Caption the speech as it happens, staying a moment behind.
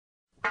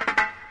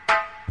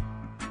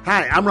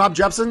Hi, I'm Rob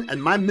Jepson,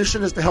 and my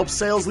mission is to help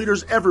sales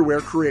leaders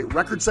everywhere create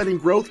record-setting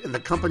growth in the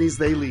companies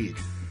they lead.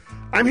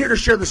 I'm here to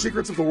share the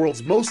secrets of the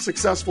world's most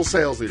successful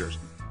sales leaders.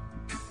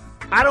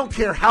 I don't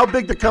care how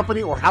big the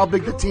company or how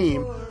big the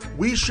team,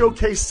 we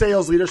showcase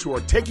sales leaders who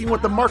are taking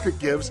what the market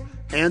gives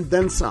and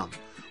then some.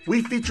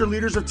 We feature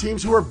leaders of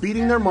teams who are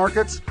beating their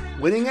markets,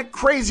 winning at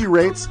crazy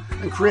rates,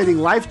 and creating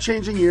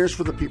life-changing years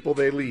for the people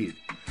they lead.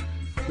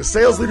 The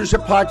Sales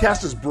Leadership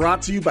Podcast is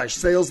brought to you by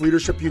Sales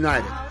Leadership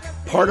United,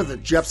 part of the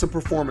Jepson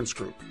Performance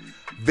Group.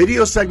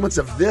 Video segments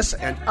of this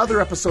and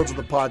other episodes of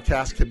the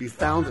podcast can be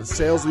found at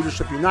Sales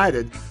Leadership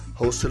United,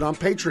 hosted on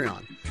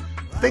Patreon.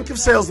 Think of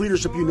Sales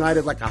Leadership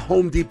United like a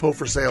Home Depot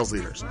for sales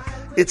leaders.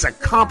 It's a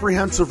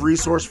comprehensive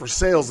resource for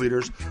sales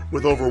leaders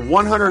with over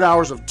 100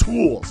 hours of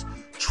tools,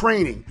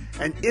 training,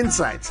 and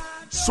insights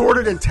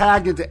sorted and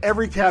tagged into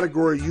every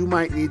category you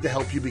might need to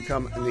help you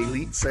become an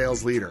elite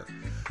sales leader.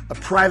 A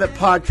private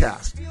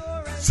podcast,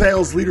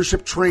 sales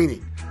leadership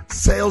training,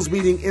 sales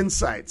meeting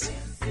insights,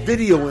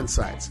 video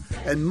insights,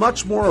 and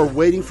much more are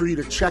waiting for you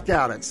to check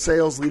out at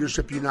Sales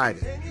Leadership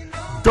United.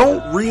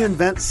 Don't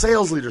reinvent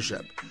sales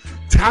leadership.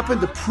 Tap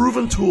into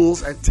proven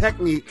tools and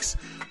techniques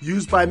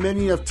used by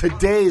many of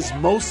today's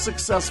most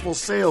successful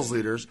sales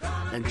leaders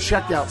and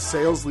check out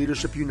Sales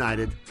Leadership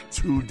United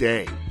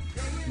today.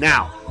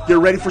 Now, get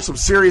ready for some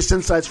serious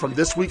insights from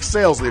this week's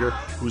sales leader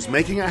who's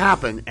making it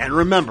happen. And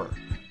remember,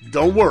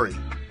 don't worry,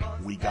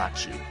 we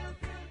got you.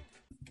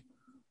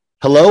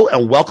 Hello,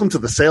 and welcome to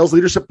the Sales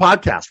Leadership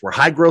Podcast, where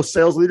high-growth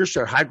sales leaders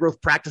share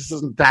high-growth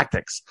practices and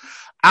tactics.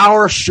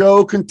 Our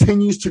show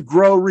continues to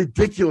grow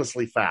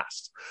ridiculously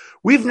fast.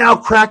 We've now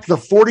cracked the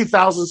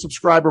 40,000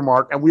 subscriber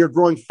mark, and we are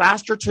growing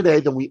faster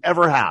today than we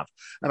ever have.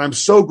 And I'm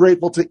so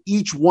grateful to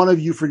each one of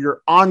you for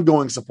your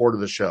ongoing support of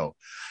the show.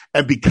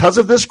 And because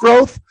of this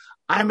growth,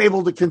 I'm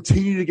able to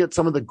continue to get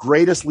some of the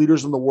greatest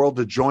leaders in the world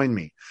to join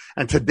me.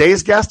 And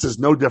today's guest is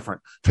no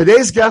different.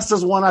 Today's guest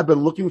is one I've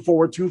been looking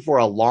forward to for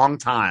a long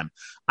time.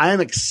 I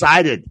am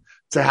excited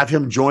to have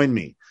him join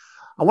me.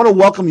 I want to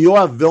welcome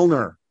Yoav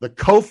Vilner, the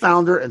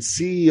co-founder and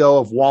CEO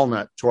of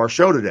Walnut, to our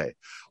show today.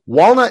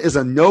 Walnut is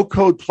a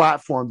no-code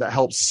platform that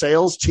helps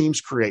sales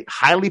teams create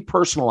highly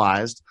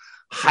personalized,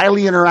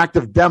 highly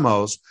interactive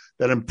demos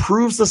that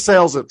improves the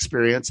sales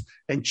experience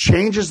and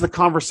changes the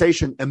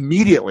conversation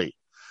immediately.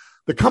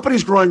 The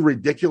company's growing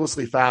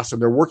ridiculously fast,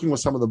 and they're working with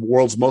some of the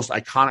world's most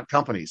iconic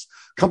companies.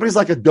 Companies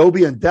like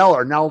Adobe and Dell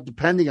are now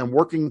depending on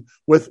working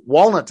with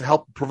Walnut to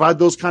help provide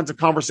those kinds of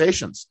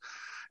conversations.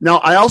 Now,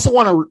 I also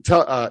want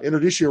to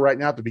introduce you right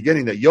now at the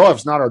beginning that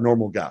Yoav's not our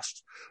normal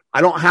guest.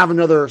 I don't have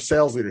another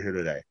sales leader here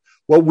today.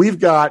 What we've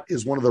got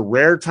is one of the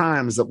rare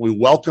times that we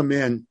welcome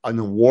in an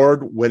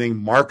award-winning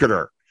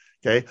marketer.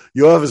 Okay,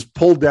 Yoav has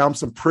pulled down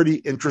some pretty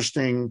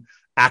interesting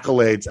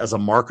accolades as a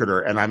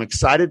marketer, and I'm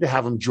excited to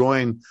have him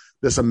join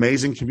this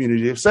amazing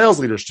community of sales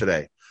leaders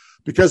today,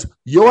 because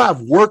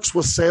Yoav works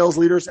with sales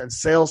leaders and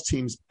sales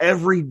teams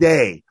every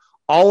day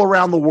all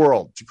around the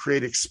world to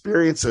create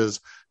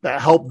experiences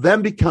that help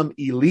them become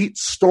elite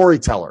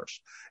storytellers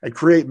and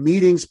create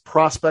meetings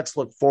prospects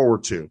look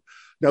forward to.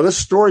 Now, this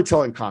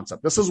storytelling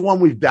concept, this is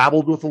one we've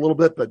dabbled with a little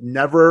bit, but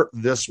never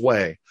this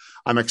way.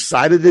 I'm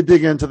excited to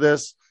dig into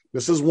this.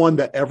 This is one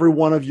that every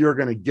one of you are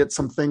going to get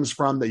some things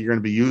from that you're going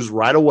to be used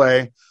right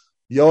away.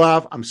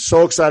 Yoav, I'm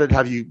so excited to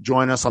have you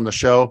join us on the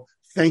show.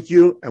 Thank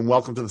you, and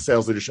welcome to the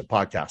Sales Leadership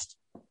Podcast.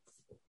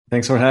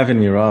 Thanks for having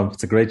me, Rob.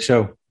 It's a great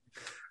show.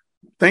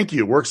 Thank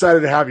you. We're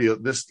excited to have you.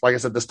 Like I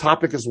said, this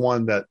topic is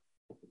one that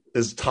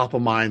is top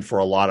of mind for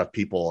a lot of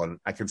people, and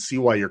I can see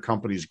why your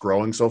company is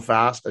growing so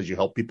fast as you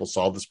help people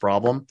solve this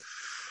problem.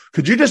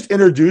 Could you just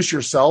introduce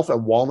yourself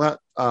at Walnut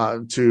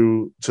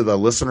to the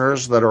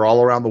listeners that are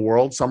all around the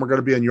world? Some are going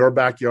to be in your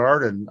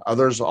backyard and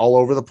others all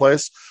over the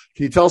place.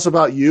 Can you tell us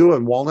about you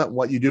and Walnut and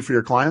what you do for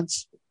your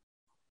clients?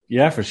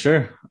 Yeah, for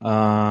sure.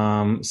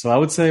 So I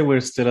would say we're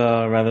still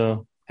rather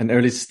an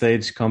early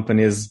stage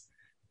company.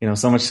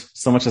 So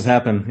much has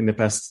happened in the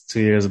past 2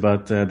 years,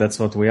 but that's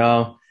what we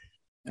are.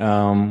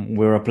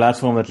 We're a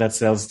platform that lets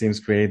sales teams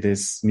create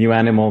this new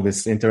animal,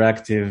 this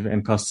interactive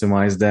and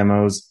customized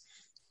demos,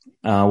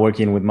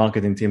 working with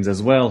marketing teams as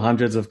well,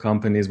 hundreds of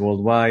companies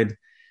worldwide,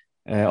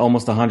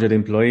 almost 100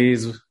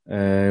 employees.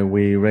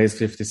 We raised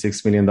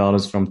 $56 million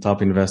from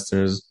top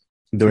investors.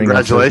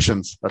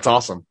 Congratulations. That's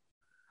awesome.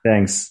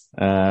 Thanks.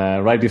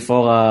 Right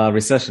before a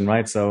recession,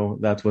 right? So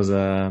that was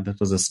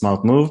a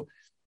smart move.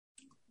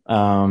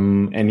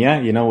 And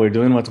yeah, we're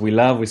doing what we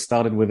love. We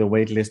started with a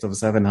wait list of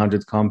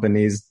 700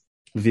 companies,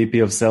 VP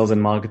of sales and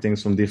marketing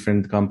from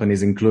different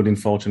companies, including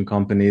Fortune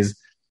companies,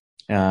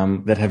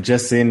 that have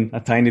just seen a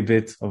tiny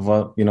bit of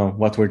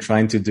what we're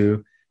trying to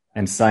do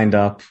and signed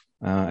up.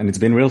 And it's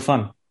been real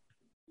fun.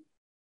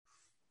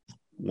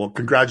 Well,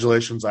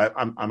 congratulations.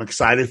 I'm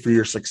excited for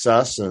your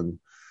success, and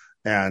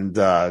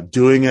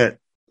doing it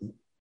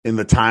in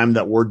the time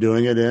that we're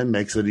doing it in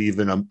makes it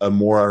even a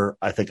more,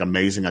 I think,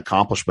 amazing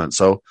accomplishment.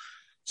 So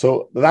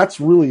that's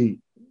really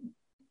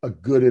a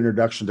good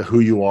introduction to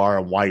who you are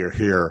and why you're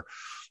here.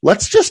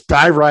 Let's just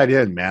dive right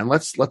in, man.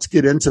 Let's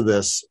get into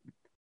this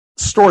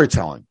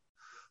storytelling.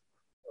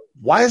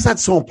 Why is that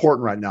so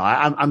important right now?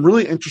 I'm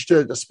really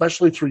interested,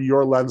 especially through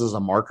your lens as a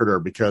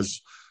marketer,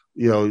 because,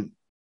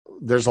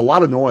 there's a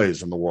lot of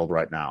noise in the world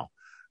right now.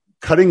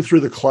 Cutting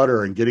through the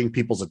clutter and getting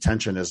people's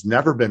attention has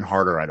never been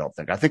harder, I don't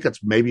think. I think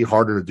it's maybe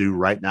harder to do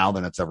right now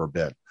than it's ever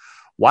been.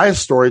 Why is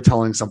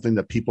storytelling something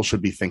that people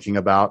should be thinking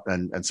about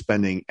and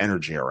spending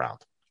energy around?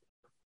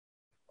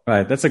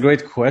 Right. That's a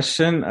great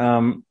question.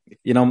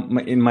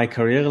 In my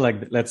career,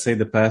 like let's say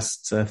the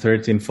past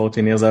 13,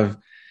 14 years, I've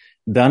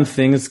done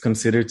things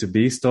considered to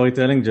be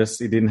storytelling,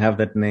 just it didn't have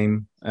that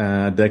name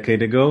a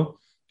decade ago.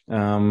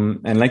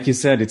 And like you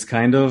said, it's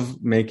kind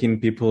of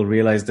making people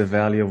realize the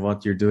value of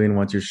what you're doing,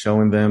 what you're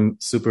showing them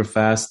super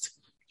fast,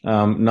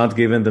 not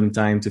giving them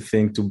time to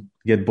think, to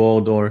get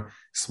bored or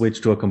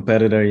switch to a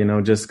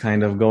competitor, just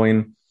kind of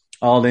going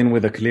all in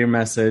with a clear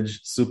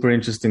message, super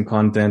interesting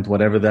content,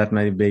 whatever that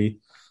may be.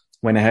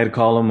 When I had a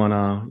column on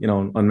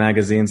on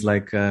magazines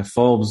like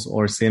Forbes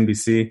or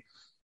CNBC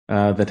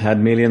that had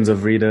millions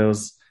of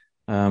readers,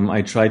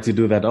 I tried to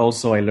do that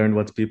also. I learned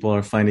what people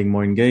are finding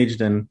more engaged.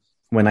 And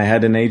when I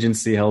had an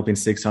agency helping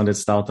 600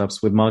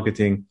 startups with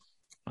marketing,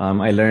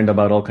 I learned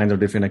about all kinds of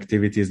different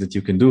activities that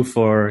you can do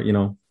for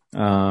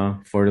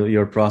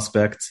your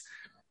prospects.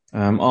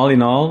 All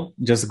in all,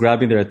 just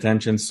grabbing their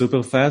attention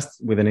super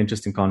fast with an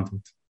interesting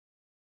content.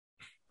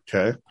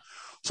 Okay.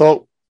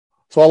 So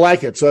I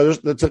like it. So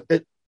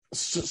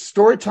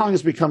storytelling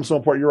has become so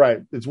important. You're right.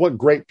 It's what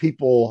great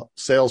people,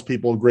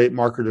 salespeople, great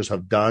marketers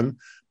have done.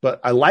 But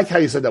I like how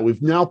you said that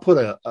we've now put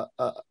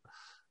a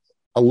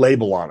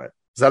label on it.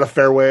 Is that a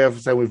fair way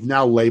of saying we've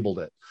now labeled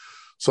it?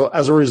 So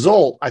as a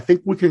result, I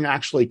think we can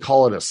actually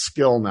call it a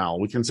skill now.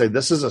 We can say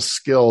this is a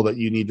skill that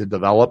you need to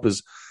develop.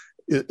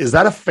 Is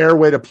that a fair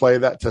way to play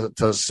that,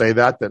 to say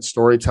that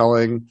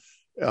storytelling,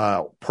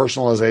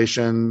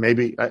 personalization,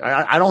 maybe,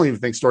 I don't even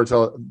think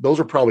storytelling, those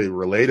are probably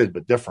related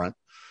but different.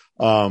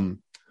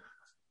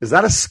 Is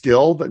that a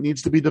skill that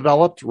needs to be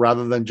developed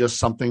rather than just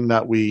something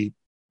that we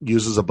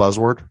use as a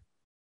buzzword?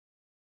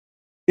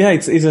 Yeah,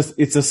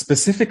 it's a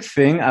specific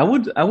thing. I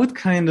would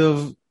kind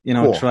of,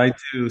 cool. Try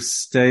to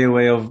stay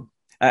away of,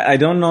 I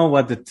don't know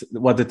what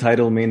the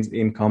title means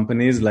in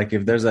companies. Like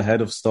if there's a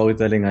head of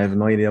storytelling, I have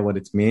no idea what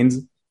it means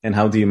and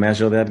how do you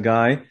measure that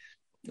guy.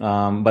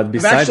 But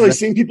besides, I've actually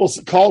seen people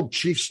called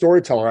chief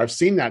storyteller. I've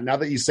seen that. Now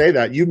that you say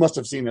that, you must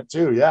have seen it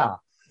too. Yeah.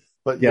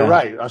 But you're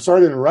right. I'm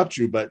sorry to interrupt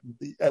you, but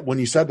when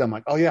you said that, I'm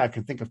like, oh yeah, I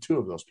can think of two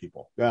of those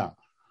people. Yeah.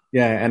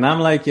 Yeah. And I'm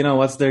like,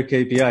 what's their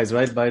KPIs,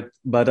 right?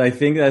 But I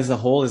think as a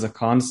whole, as a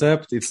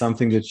concept, it's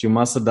something that you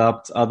must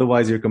adopt.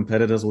 Otherwise your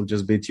competitors will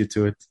just beat you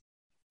to it.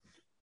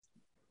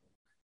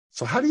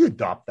 So how do you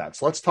adopt that?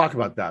 So let's talk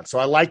about that. So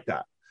I like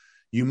that.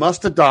 You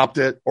must adopt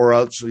it or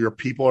else your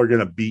people are going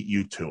to beat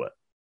you to it.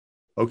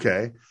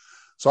 Okay.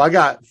 So I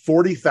got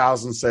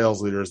 40,000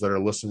 sales leaders that are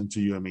listening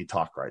to you and me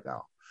talk right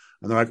now.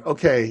 And they're like,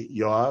 okay,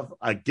 Yoav,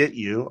 I get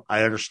you.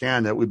 I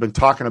understand it. We've been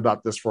talking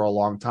about this for a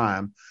long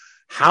time.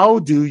 How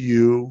do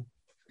you,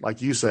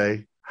 like you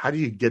say, how do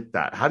you get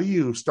that? How do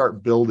you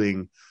start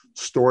building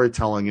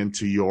storytelling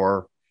into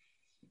your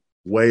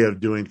way of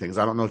doing things?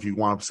 I don't know if you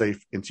want to say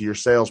into your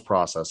sales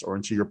process or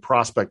into your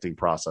prospecting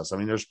process. I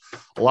mean, there's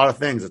a lot of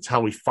things. It's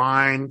how we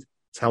find,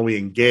 it's how we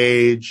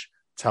engage,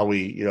 it's how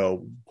we,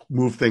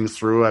 move things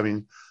through. I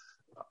mean,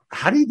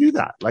 how do you do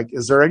that? Like,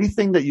 is there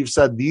anything that you've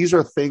said, these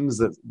are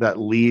things that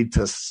lead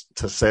to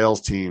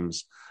sales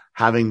teams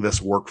having this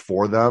work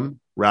for them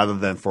rather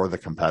than for the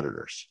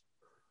competitors?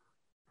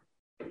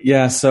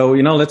 Yeah. So,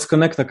 let's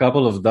connect a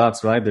couple of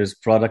dots, right? There's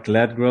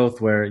product-led growth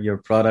where your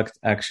product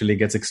actually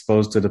gets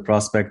exposed to the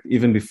prospect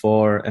even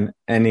before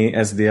any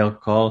SDR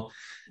call.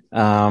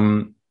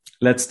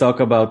 Let's talk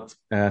about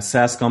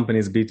SaaS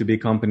companies, B2B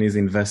companies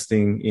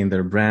investing in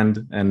their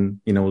brand and,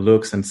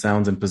 looks and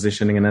sounds and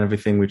positioning and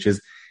everything, which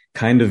is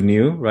kind of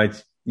new, right?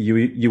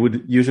 You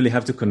would usually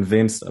have to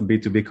convince a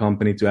B2B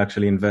company to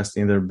actually invest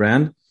in their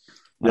brand.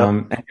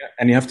 Yep.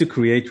 And you have to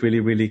create really,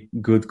 really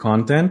good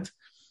content.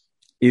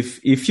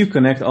 If you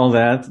connect all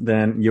that,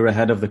 then you're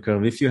ahead of the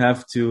curve. If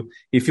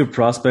your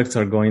prospects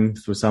are going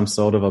through some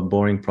sort of a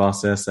boring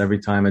process every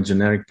time, a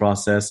generic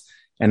process,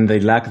 and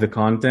they lack the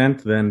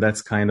content, then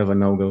that's kind of a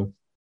no-go.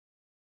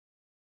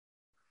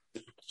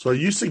 So are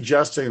you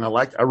suggesting,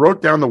 I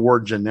wrote down the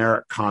word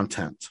generic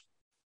content.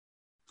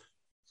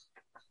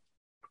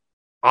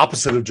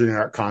 Opposite of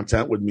generic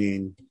content would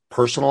mean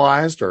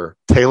personalized or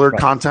tailored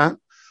content.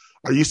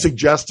 Are you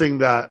suggesting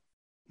that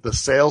the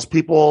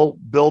salespeople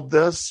build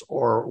this,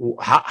 or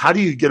how do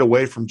you get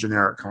away from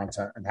generic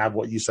content and have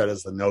what you said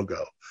as the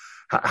no-go?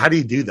 How do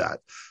you do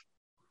that?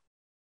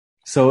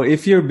 So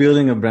if you're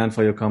building a brand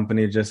for your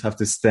company, you just have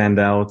to stand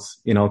out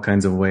in all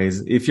kinds of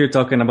ways. If you're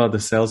talking about the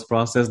sales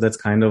process, that's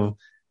kind of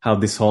how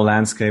this whole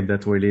landscape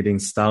that we're leading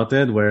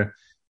started, where,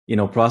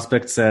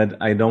 prospects said,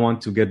 I don't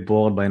want to get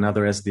bored by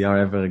another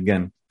SDR ever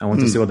again. I want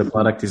to see what the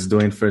product is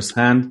doing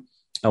firsthand.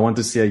 I want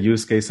to see a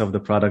use case of the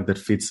product that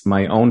fits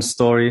my own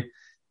story.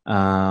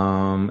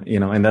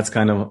 And that's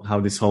kind of how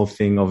this whole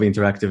thing of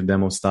interactive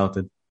demo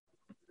started.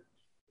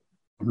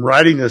 I'm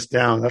writing this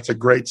down. That's a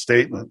great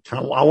statement.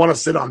 I want to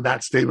sit on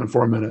that statement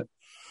for a minute.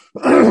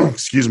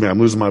 Excuse me, I'm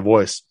losing my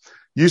voice.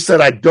 You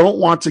said, I don't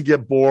want to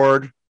get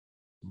bored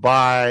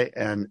by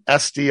an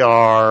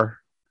SDR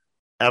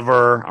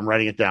ever. I'm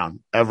writing it down,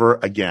 ever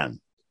again.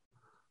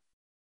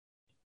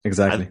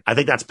 Exactly. I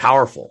think that's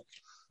powerful.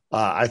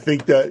 I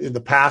think that in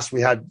the past,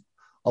 we had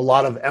a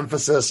lot of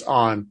emphasis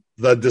on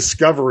the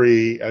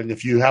discovery. And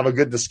if you have a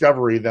good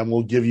discovery, then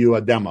we'll give you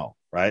a demo,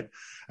 right?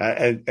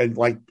 And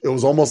like, it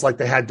was almost like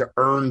they had to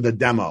earn the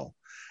demo.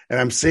 And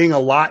I'm seeing a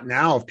lot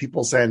now of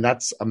people saying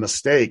that's a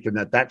mistake, and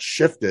that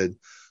shifted,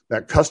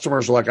 that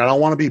customers are like, I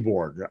don't want to be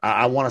bored.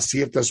 I want to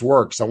see if this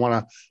works. I want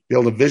to be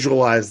able to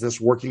visualize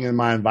this working in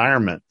my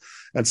environment.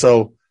 And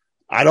so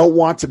I don't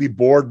want to be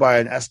bored by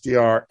an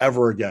SDR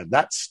ever again.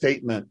 That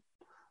statement,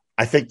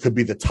 I think, could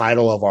be the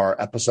title of our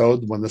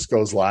episode when this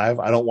goes live.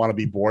 I don't want to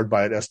be bored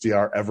by an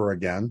SDR ever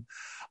again.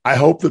 I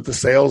hope that the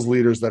sales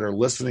leaders that are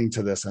listening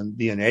to this and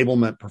the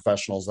enablement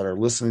professionals that are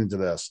listening to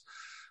this,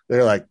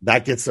 they're like,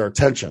 that gets their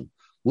attention.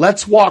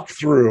 Let's walk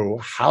through,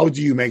 how do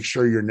you make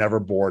sure you're never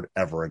bored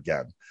ever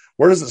again?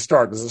 Where does it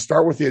start? Does it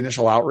start with the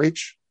initial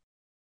outreach?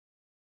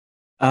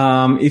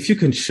 If you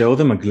can show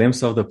them a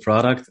glimpse of the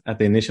product at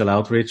the initial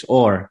outreach,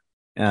 or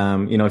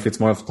if it's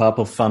more of top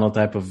of funnel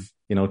type of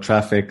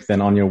traffic,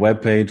 then on your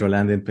webpage or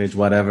landing page,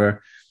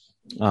 whatever,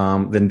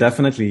 then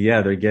definitely,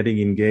 yeah, they're getting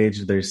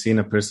engaged. They're seeing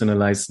a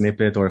personalized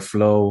snippet or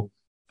flow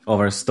of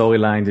our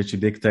storyline that you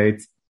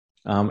dictate,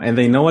 and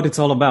they know what it's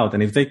all about.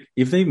 And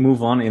if they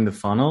move on in the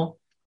funnel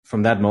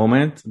from that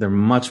moment, they're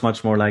much,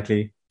 much more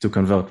likely to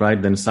convert,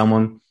 right? Than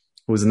someone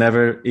who's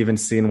never even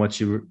seen what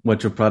your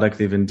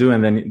product even do,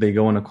 and then they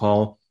go on a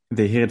call,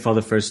 they hear it for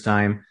the first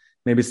time.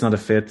 Maybe it's not a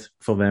fit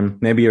for them.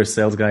 Maybe your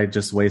sales guy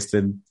just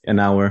wasted an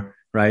hour,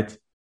 right?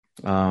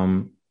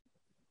 You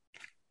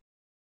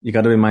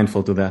got to be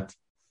mindful to that.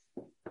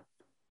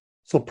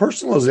 So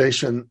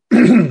personalization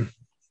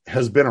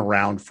has been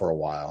around for a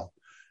while,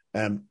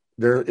 and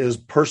there is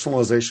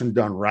personalization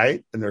done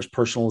right, and there's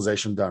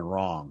personalization done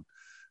wrong.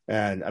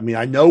 And I mean,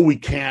 I know we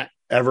can't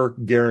ever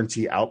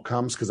guarantee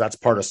outcomes, because that's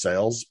part of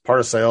sales. Part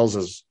of sales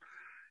is,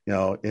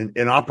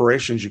 in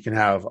operations, you can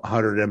have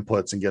 100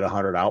 inputs and get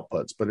 100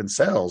 outputs, but in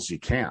sales, you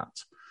can't.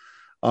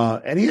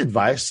 Any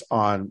advice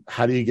on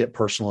how do you get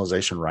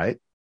personalization right?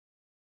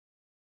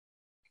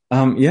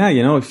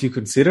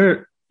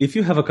 If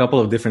you have a couple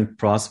of different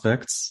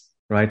prospects,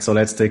 right? So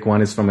let's take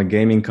one is from a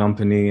gaming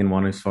company and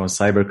one is from a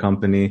cyber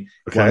company.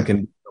 Okay. One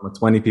can be from a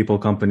 20 people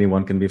company.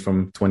 One can be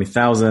from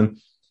 20,000.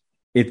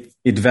 It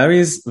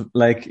varies,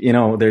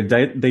 their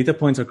data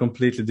points are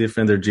completely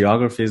different. Their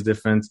geography is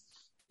different.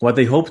 What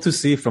they hope to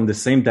see from the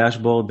same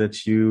dashboard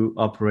that you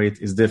operate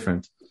is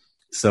different.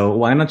 So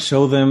why not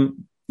show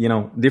them,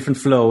 different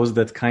flows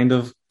that kind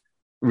of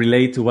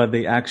relate to what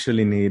they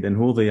actually need and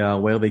who they are,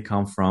 where they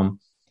come from.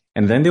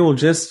 And then they will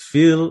just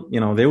feel,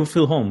 they will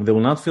feel home. They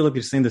will not feel like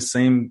you're seeing the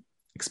same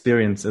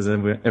experience as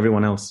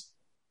everyone else.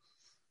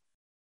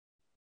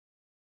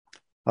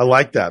 I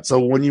like that. So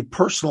when you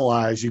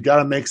personalize, you got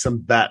to make some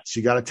bets.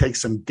 You got to take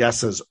some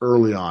guesses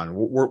early on.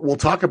 We'll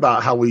talk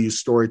about how we use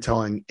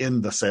storytelling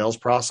in the sales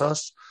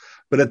process.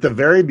 But at the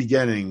very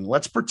beginning,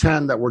 let's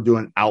pretend that we're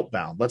doing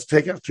outbound. Let's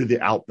take it through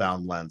the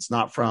outbound lens,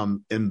 not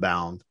from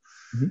inbound.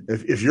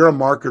 Mm-hmm. If you're a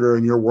marketer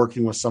and you're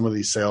working with some of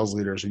these sales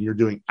leaders and you're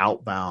doing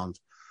outbound,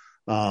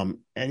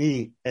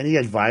 any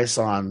advice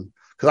on,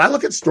 because I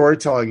look at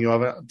storytelling,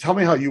 tell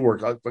me how you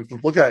work. I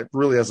look at it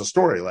really as a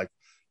story. Like,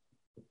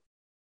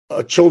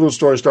 a children's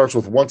story starts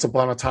with once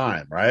upon a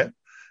time, right?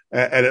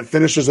 And it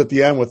finishes at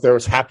the end with there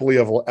was happily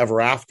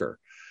ever after.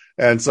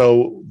 And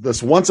so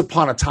this once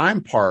upon a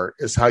time part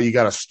is how you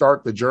got to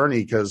start the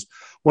journey. Because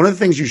one of the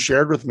things you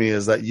shared with me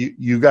is that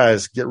you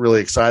guys get really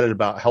excited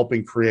about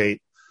helping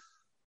create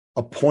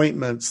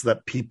appointments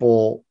that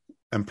people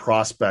and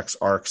prospects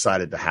are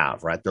excited to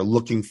have, right? They're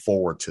looking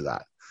forward to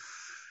that.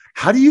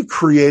 How do you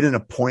create an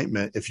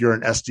appointment if you're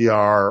an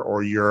SDR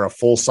or you're a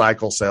full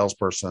cycle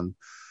salesperson?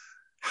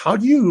 How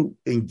do you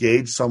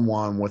engage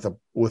someone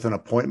with an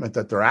appointment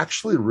that they're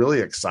actually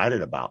really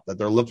excited about, that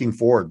they're looking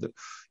forward to?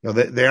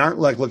 They aren't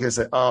like looking and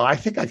say, oh, I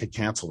think I could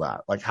cancel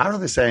that. Like, how are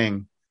they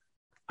saying,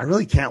 I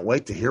really can't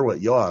wait to hear what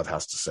Yoav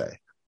has to say?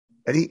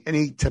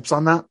 Any tips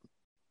on that?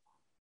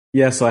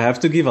 Yeah, so I have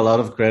to give a lot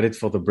of credit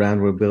for the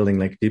brand we're building.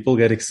 Like, people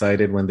get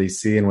excited when they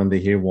see and when they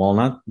hear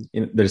Walnut.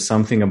 There's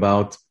something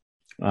about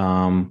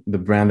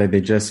the brand that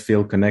they just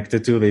feel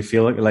connected to. They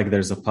feel like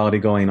there's a party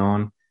going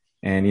on.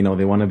 And,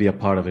 they want to be a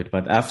part of it.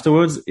 But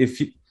afterwards, if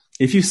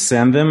you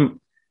send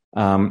them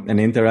an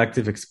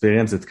interactive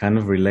experience that kind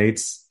of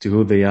relates to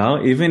who they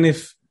are, even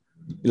if,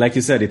 like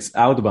you said, it's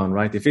outbound,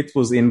 right? If it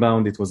was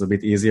inbound, it was a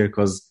bit easier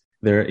because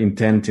their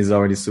intent is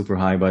already super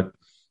high. But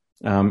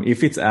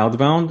if it's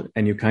outbound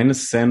and you kind of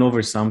send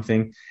over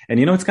something, and,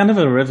 it's kind of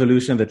a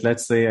revolution that,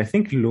 let's say, I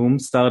think Loom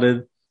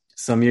started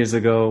some years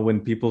ago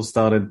when people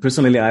started.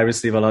 Personally, I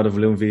receive a lot of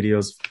Loom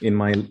videos in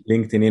my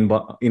LinkedIn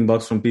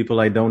inbox from people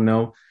I don't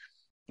know.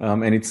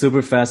 And it's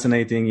super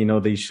fascinating.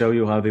 They show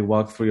you how they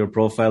walk through your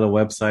profile or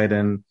website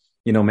and,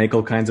 make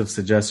all kinds of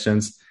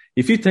suggestions.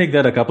 If you take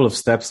that a couple of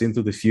steps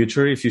into the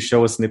future, if you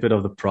show a snippet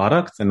of the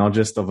product and not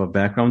just of a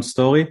background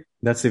story,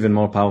 that's even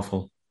more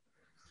powerful.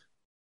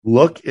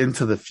 Look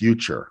into the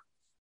future.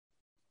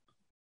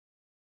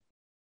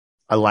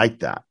 I like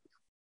that.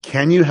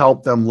 Can you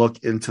help them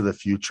look into the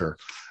future?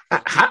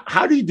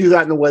 How do you do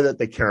that in a way that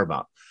they care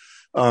about?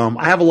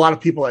 I have a lot of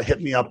people that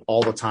hit me up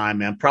all the time,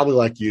 man. Probably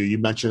like you. You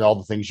mentioned all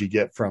the things you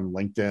get from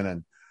LinkedIn,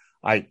 and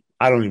I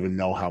don't even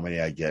know how many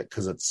I get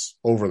because it's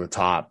over the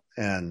top.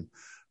 And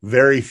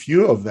very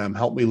few of them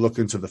help me look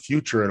into the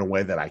future in a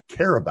way that I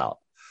care about.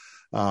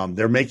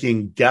 They're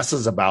making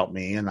guesses about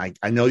me, and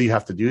I know you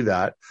have to do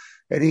that.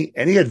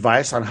 Any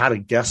advice on how to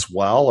guess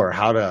well, or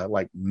how to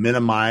like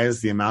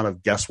minimize the amount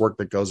of guesswork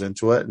that goes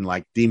into it and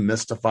like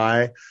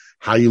demystify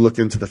how you look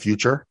into the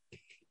future?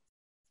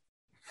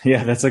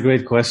 Yeah, that's a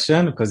great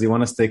question because you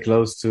want to stay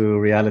close to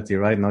reality,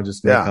 right? Not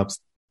just make ups.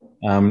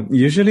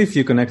 Usually if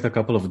you connect a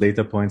couple of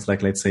data points,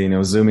 like let's say,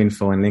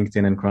 ZoomInfo and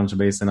LinkedIn and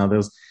Crunchbase and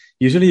others,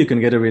 usually you can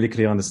get a really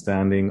clear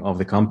understanding of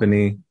the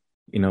company,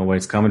 where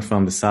it's coming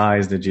from, the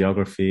size, the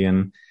geography,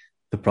 and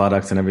the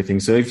products and everything.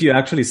 So if you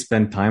actually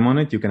spend time on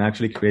it, you can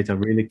actually create a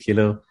really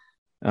killer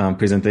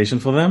presentation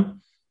for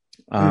them.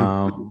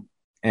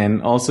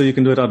 And also you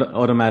can do it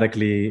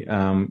automatically,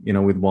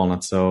 with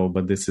Walnut.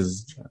 But this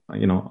is,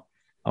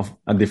 of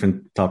a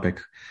different topic.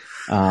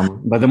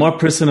 But the more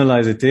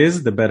personalized it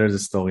is, the better the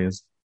story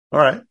is. All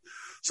right.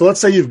 So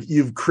let's say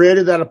you've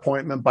created that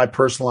appointment by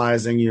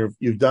personalizing.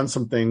 You've done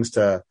some things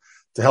to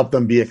help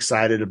them be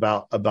excited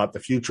about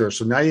the future.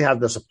 So now you have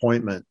this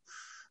appointment.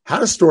 How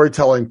does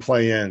storytelling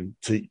play in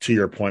to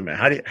your appointment?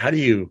 How do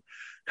you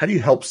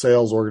help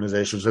sales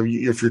organizations?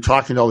 If you're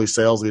talking to all these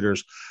sales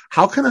leaders,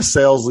 how can a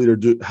sales leader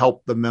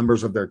help the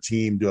members of their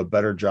team do a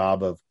better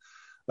job of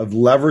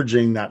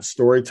leveraging that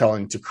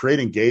storytelling to create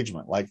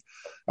engagement? Like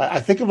I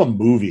think of a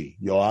movie,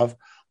 Yoav.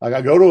 Like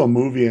I go to a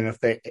movie, and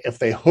if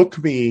they hook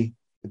me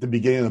at the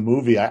beginning of the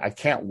movie, I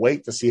can't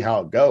wait to see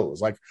how it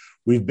goes. Like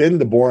we've been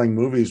to boring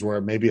movies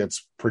where maybe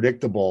it's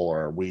predictable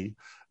or we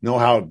know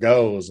how it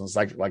goes. And it's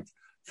like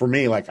for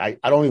me, like I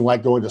don't even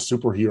like going to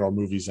superhero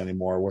movies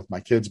anymore with my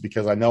kids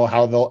because I know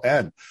how they'll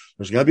end.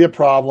 There's going to be a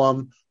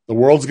problem. The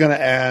world's going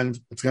to end.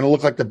 It's going to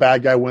look like the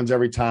bad guy wins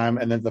every time.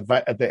 And then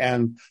at the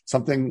end,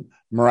 something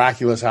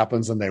miraculous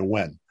happens and they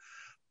win.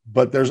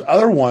 But there's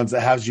other ones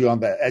that has you on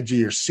the edge of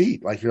your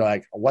seat. Like you're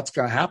like, what's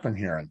going to happen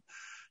here? And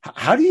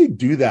how do you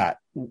do that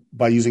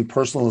by using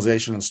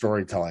personalization and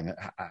storytelling?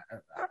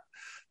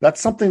 That's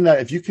something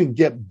that if you can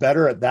get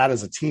better at that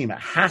as a team, it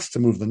has to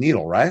move the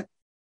needle, right?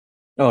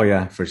 Oh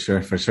yeah, for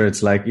sure. For sure.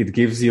 It's like, it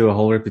gives you a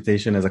whole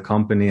reputation as a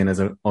company and as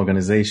an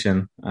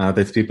organization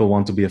that people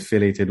want to be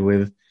affiliated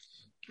with.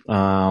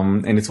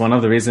 And it's one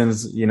of the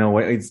reasons,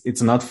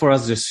 it's not for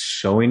us just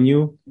showing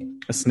you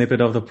a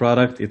snippet of the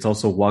product. It's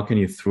also walking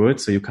you through it.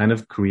 So you kind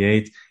of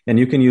create, and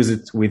you can use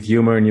it with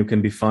humor, and you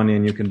can be funny,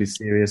 and you can be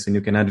serious, and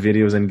you can add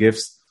videos and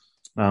GIFs,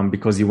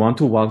 because you want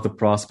to walk the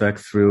prospect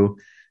through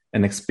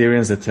an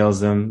experience that tells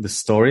them the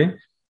story.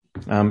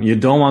 You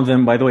don't want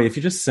them, by the way, if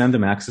you just send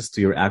them access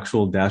to your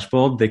actual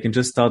dashboard, they can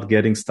just start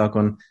getting stuck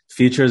on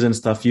features and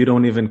stuff you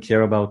don't even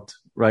care about,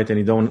 right? And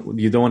you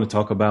don't want to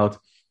talk about,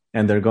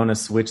 and they're going to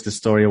switch the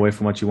story away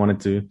from what you wanted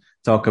to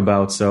talk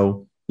about.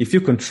 So if you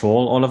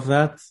control all of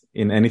that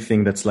in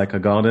anything that's like a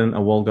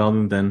walled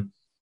garden, then,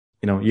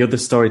 you're the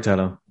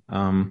storyteller.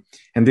 And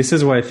this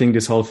is where I think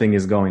this whole thing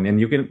is going. And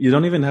you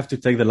don't even have to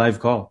take the live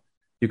call.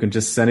 You can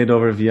just send it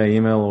over via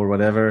email or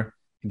whatever.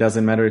 It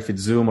doesn't matter if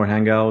it's Zoom or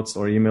Hangouts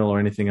or email or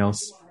anything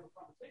else.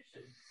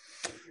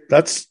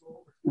 That's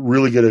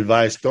really good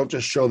advice. Don't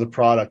just show the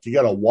product. You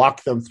got to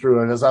walk them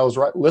through. And as I was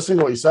listening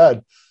to what you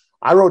said,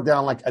 I wrote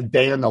down like a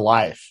day in the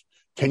life.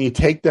 Can you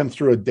take them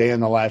through a day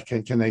in the life?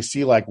 Can they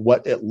see like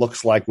what it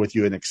looks like with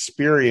you and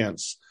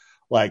experience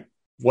like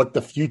what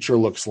the future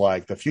looks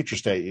like, the future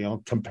state,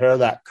 compare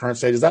that current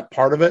state. Is that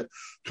part of it?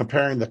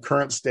 Comparing the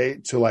current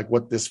state to like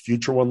what this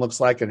future one looks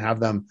like and have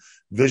them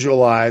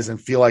visualize and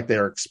feel like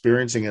they're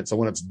experiencing it. So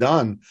when it's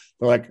done,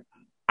 they're like,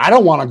 I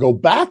don't want to go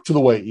back to the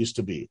way it used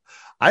to be.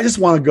 I just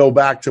want to go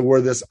back to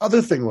where this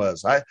other thing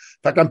was. In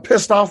fact, I'm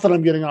pissed off that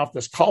I'm getting off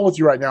this call with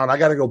you right now, and I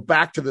got to go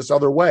back to this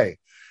other way.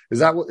 Is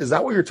that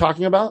what you're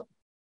talking about?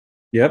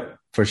 Yep,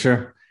 for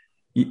sure.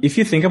 If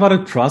you think about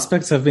it,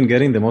 prospects have been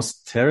getting the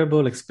most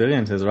terrible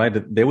experiences, right?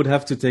 They would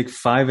have to take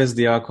 5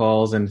 SDR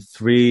calls and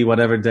 3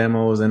 whatever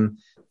demos, and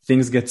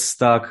things get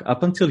stuck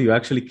up until you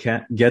actually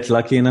can get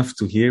lucky enough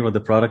to hear what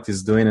the product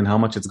is doing and how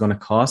much it's going to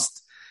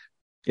cost.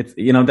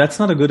 That's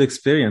not a good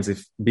experience.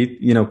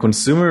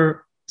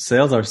 Consumer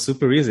sales are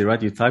super easy,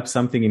 right? You type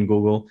something in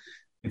Google,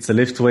 it's a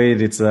lift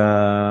weight, it's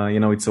a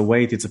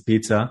weight, it's a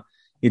pizza.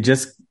 It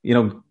just,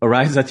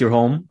 arrives at your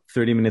home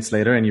 30 minutes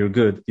later and you're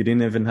good. You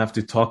didn't even have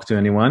to talk to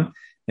anyone.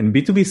 And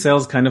B2B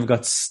sales kind of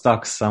got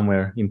stuck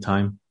somewhere in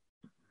time.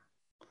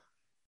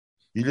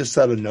 You just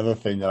said another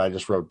thing that I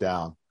just wrote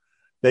down.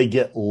 They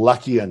get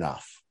lucky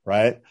enough,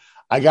 right?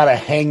 I got to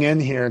hang in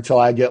here until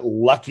I get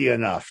lucky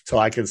enough till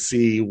I can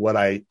see what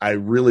I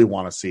really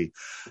want to see.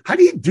 How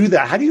do you do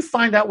that? How do you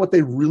find out what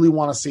they really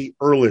want to see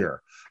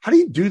earlier? How do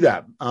you do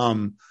that?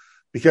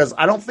 Because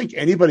I don't think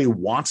anybody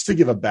wants to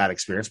give a bad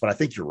experience, but I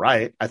think you're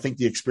right. I think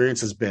the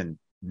experience has been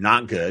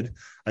not good.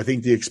 I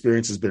think the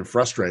experience has been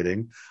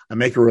frustrating. I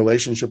make a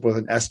relationship with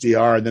an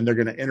SDR, and then they're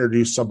going to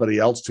introduce somebody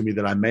else to me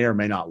that I may or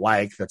may not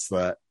like. That's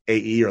the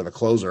AE or the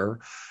closer.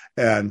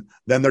 And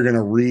then they're going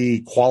to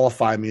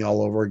re-qualify me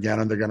all over again,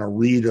 and they're going to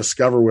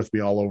rediscover with me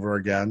all over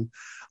again.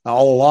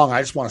 All along,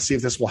 I just want to see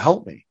if this will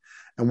help me.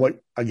 And what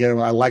I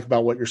like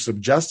about what you're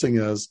suggesting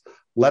is,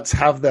 let's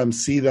have them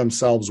see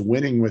themselves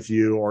winning with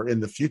you or in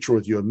the future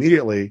with you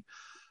immediately.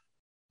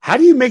 How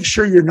do you make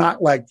sure you're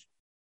not like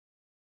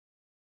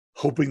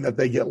hoping that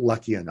they get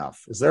lucky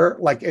enough? Is there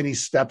like any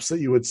steps that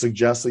you would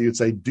suggest that you'd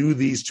say, do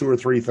these 2 or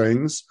 3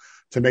 things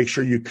to make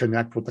sure you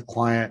connect with the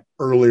client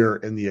earlier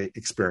in the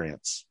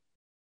experience?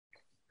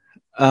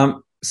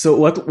 So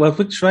what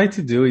we try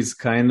to do is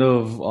kind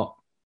of,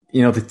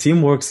 the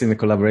team works in the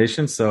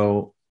collaboration.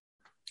 So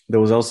there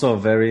was also a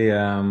very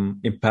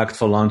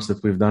impactful launch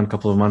that we've done a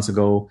couple of months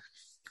ago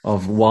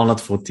of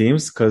Walnut for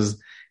Teams,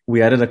 because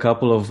we added a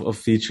couple of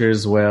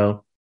features where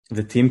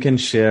the team can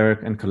share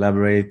and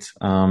collaborate.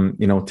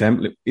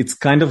 It's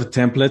kind of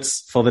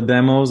templates for the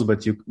demos,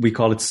 but we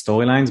call it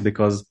storylines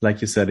because,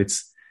 like you said,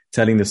 it's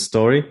telling the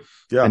story.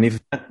 Yeah. And if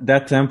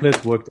that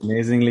template worked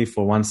amazingly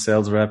for one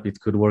sales rep, it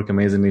could work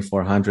amazingly for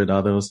 100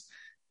 others.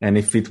 And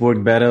if it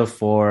worked better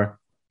for,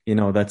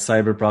 that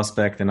cyber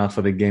prospect and not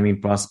for the gaming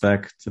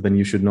prospect, then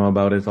you should know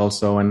about it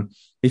also. And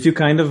if you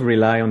kind of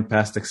rely on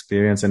past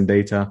experience and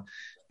data,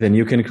 then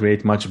you can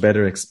create much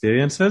better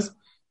experiences.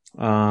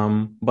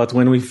 But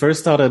when we first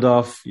started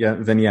off,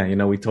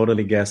 we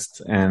totally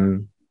guessed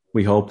and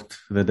we hoped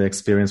that the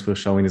experience we're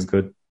showing is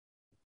good.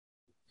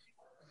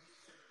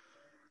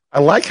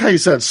 I like how you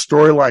said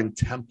storyline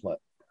template.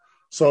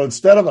 So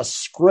instead of a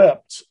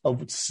script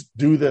of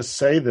do this,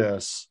 say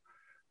this,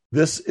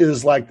 this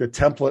is like the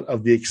template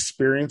of the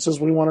experiences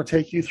we want to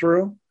take you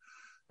through.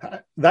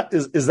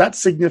 Is that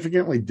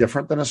significantly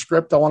different than a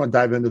script? I want to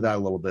dive into that a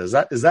little bit.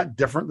 Is that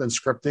different than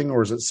scripting,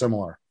 or is it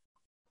similar?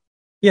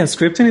 Yeah,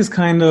 scripting is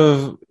kind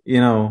of,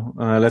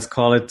 let's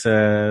call it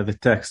the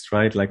text,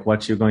 right? Like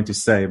what you're going to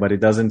say, but it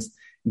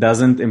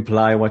doesn't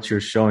imply what you're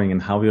showing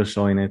and how you're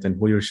showing it and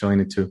who you're showing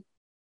it to.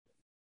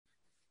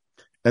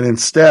 And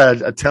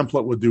instead, a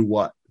template would do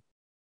what?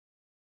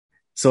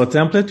 So a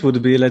template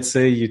would be, let's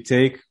say you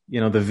take,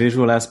 the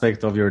visual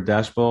aspect of your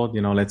dashboard,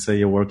 let's say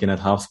you're working at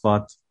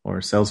HubSpot or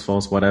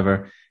Salesforce,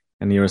 whatever,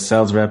 and you're a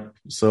sales rep.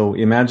 So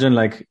imagine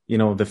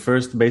the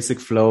first basic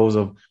flows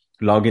of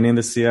logging in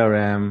the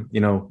CRM,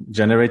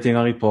 generating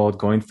a report,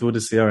 going through the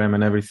CRM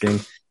and everything.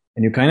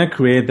 And you kind of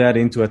create that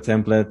into a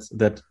template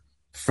that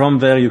from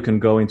there you can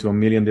go into a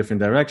million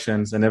different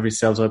directions, and every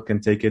sales rep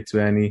can take it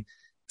to any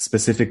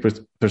specific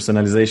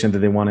personalization that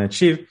they want to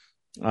achieve.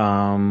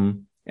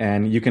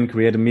 And you can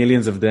create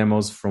millions of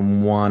demos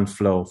from one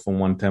flow, from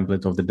one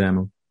template of the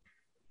demo.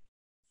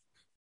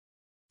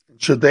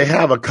 Should they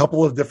have a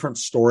couple of different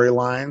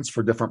storylines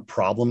for different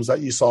problems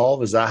that you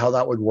solve? Is that how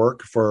that would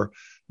work for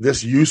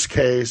this use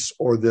case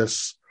or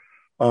this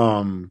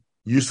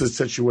usage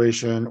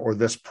situation or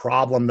this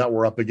problem that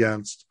we're up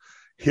against?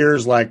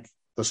 Here's like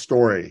the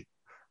story,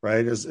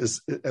 right?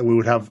 And we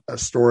would have a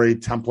story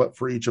template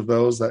for each of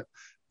those, that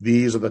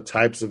these are the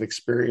types of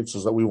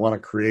experiences that we want to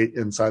create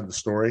inside the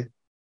story.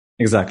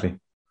 Exactly.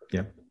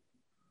 Yeah.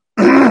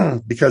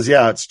 Because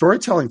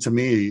storytelling to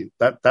me,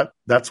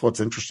 that's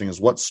what's interesting,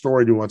 is what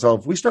story do we want to tell?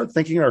 If we start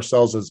thinking of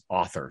ourselves as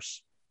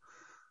authors,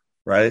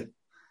 right?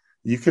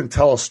 You can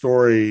tell a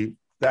story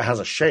that has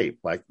a shape.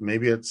 Like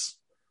maybe it's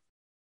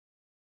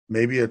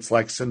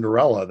like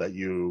Cinderella, that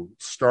you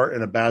start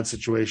in a bad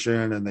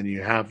situation and then you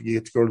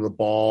get to go to the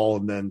ball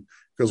and then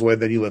it goes away.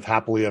 Then you live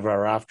happily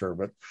ever after.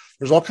 But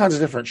there's all kinds of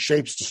different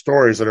shapes to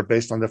stories that are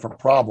based on different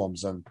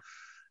problems. And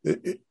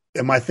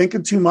am I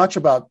thinking too much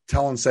about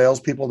telling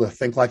salespeople to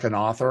think like an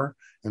author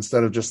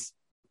instead of just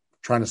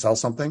trying to sell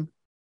something?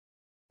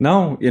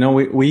 No,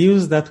 we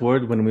use that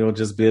word when we were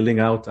just building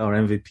out our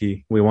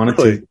MVP. We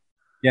wanted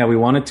we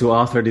wanted to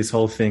author this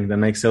whole thing that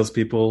makes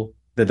salespeople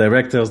the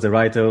directors, the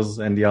writers,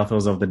 and the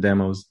authors of the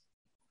demos.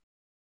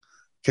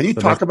 Can you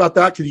talk about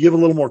that? Can you give a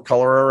little more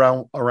color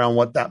around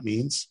what that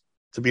means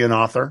to be an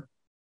author?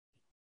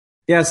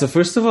 Yeah. So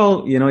first of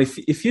all,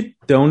 if you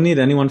don't need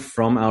anyone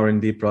from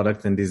R&D,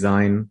 product and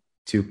design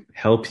to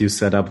help you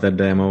set up that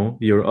demo,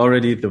 you're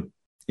already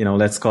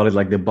let's call it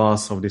like the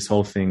boss of this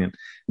whole thing. And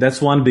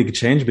that's one big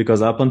change,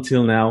 because up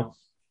until now,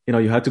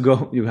 you had to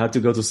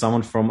go to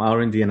someone from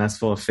R&D and ask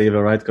for a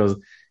favor, right? Because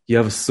you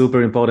have a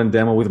super important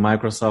demo with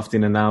Microsoft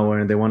in an hour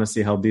and they want to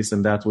see how this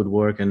and that would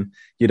work. And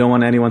you don't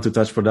want anyone to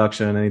touch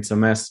production and it's a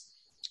mess.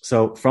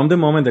 So from the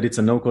moment that it's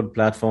a no-code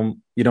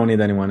platform, you don't need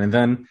anyone. And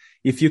then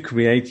if you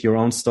create your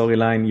own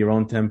storyline, your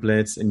own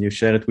templates, and you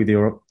share it with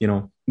your,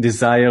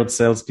 desired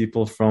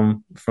salespeople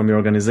from your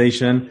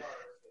organization,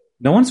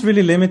 no one's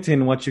really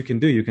limiting what you can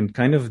do. You can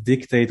kind of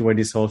dictate where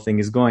this whole thing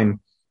is going.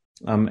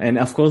 And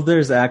of course,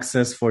 there's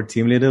access for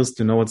team leaders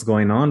to know what's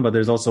going on, but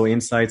there's also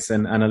insights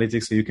and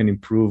analytics so you can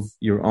improve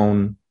your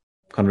own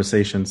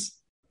conversations.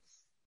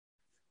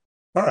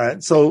 All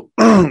right. So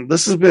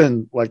this has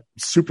been like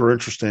super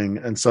interesting.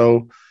 And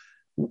so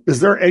Is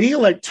there any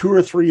like two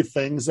or three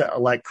things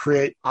that like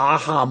create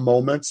aha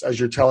moments as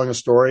you're telling a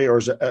story,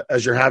 or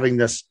as you're having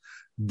this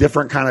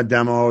different kind of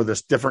demo,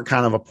 this different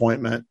kind of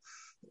appointment?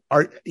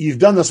 You've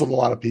done this with a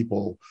lot of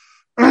people,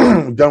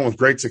 done with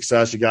great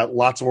success. You got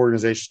lots of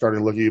organizations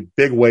starting to look at you,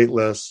 big wait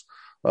lists,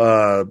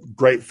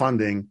 great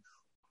funding.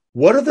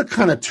 What are the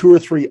kind of two or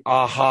three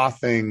aha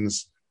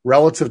things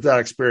relative to that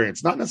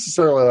experience? Not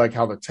necessarily like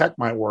how the tech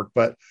might work,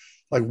 but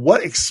like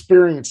what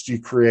experience do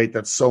you create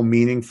that's so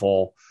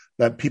meaningful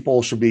that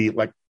people should be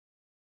like,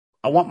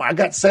 I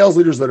got sales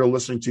leaders that are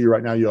listening to you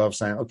right now, Yoav,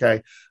 saying,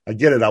 okay, I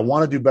get it. I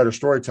want to do better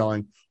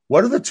storytelling.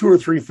 What are the two or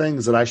three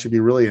things that I should be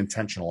really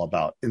intentional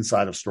about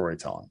inside of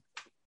storytelling?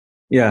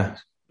 Yeah.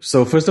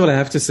 So first of all, I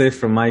have to say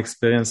from my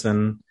experience,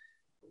 and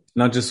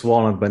not just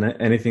Walnut,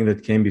 but anything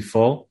that came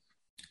before,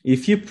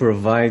 if you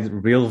provide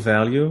real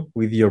value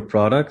with your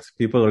product,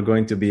 people are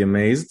going to be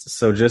amazed.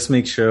 So just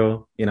make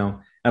sure,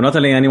 I'm not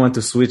telling anyone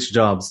to switch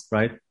jobs,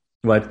 right?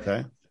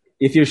 But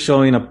if you're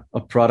showing a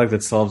product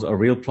that solves a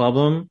real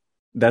problem,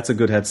 that's a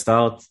good head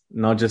start,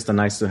 not just a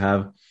nice to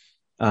have.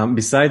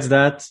 Besides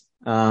that,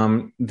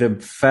 the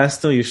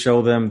faster you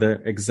show them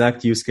the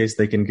exact use case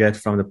they can get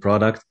from the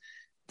product,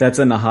 that's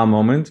an aha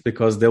moment,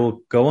 because they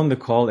will go on the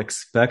call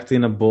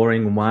expecting a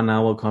boring 1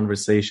 hour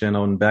conversation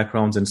on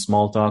backgrounds and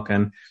small talk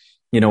and,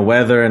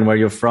 weather and where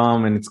you're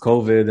from and it's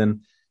COVID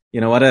and,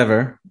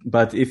 whatever.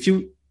 But if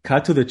you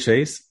cut to the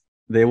chase,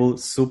 they will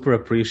super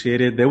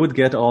appreciate it. They would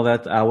get all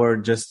that hour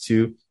just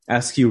to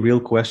ask you real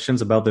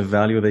questions about the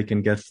value they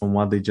can get from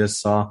what they just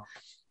saw.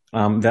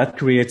 That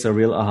creates a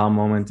real aha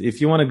moment.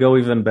 If you want to go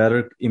even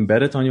better,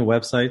 embed it on your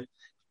website.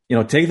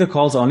 Take the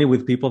calls only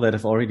with people that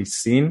have already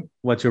seen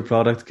what your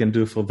product can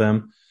do for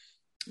them,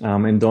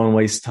 and don't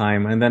waste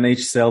time. And then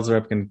each sales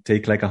rep can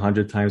take like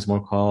 100 times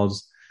more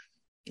calls.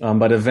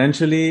 But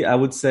eventually, I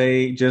would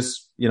say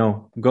just,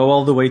 go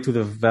all the way to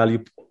the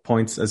value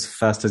points as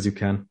fast as you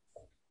can.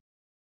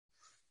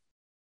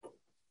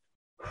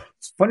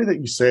 It's funny that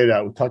you say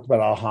that. We talked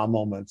about aha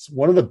moments.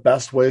 One of the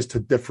best ways to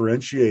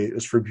differentiate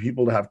is for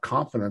people to have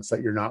confidence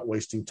that you're not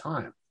wasting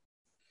time.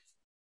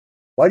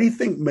 Why do you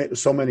think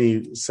so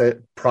many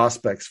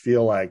prospects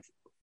feel like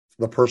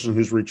the person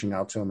who's reaching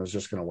out to them is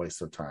just going to waste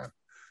their time?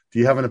 Do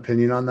you have an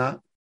opinion on that?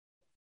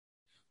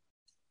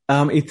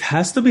 It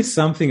has to be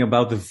something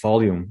about the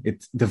volume.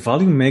 The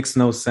volume makes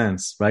no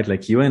sense, right?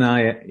 Like you and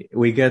I,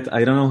 we get,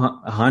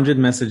 100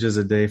 messages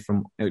a day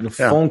from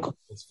phone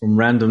calls from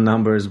random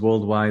numbers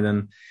worldwide.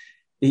 And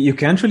you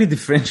can't really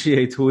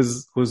differentiate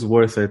who's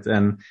worth it.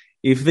 And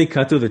if they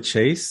cut to the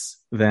chase,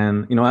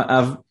 then,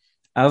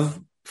 I've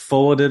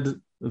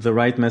forwarded the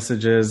right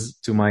messages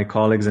to my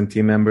colleagues and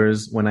team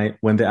members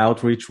when the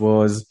outreach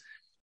was,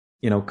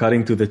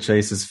 cutting to the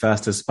chase as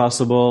fast as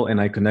possible, and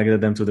I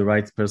connected them to the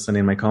right person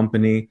in my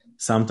company.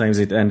 Sometimes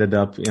it ended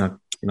up,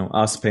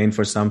 us paying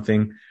for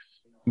something,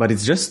 but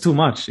it's just too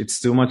much. It's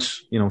too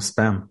much,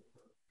 spam.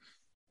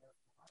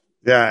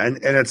 Yeah. And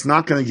it's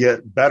not going to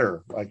get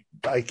better. Like,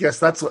 I guess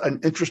that's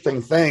an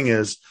interesting thing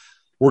is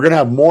we're going to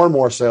have more and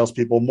more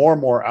salespeople, more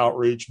and more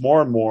outreach,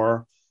 more and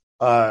more,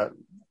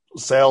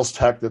 sales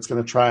tech that's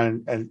going to try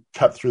and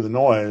cut through the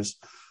noise.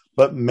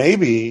 But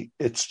maybe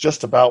it's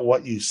just about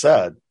what you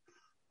said.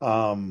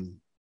 Can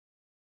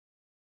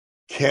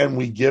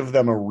we give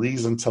them a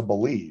reason to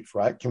believe,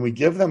 right? Can we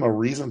give them a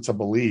reason to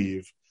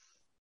believe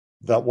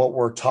that what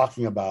we're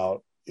talking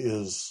about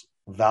is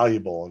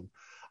valuable? And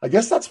I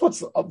guess that's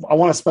I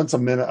want to spend a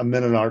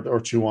minute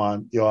or two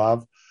on,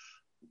 Yoav.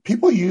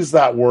 People use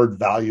that word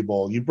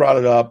valuable. You brought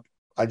it up.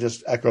 I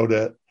just echoed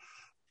it.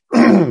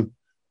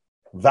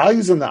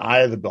 Value's in the eye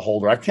of the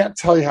beholder. I can't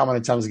tell you how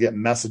many times I get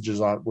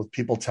messages with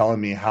people telling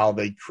me how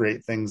they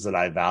create things that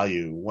I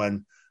value.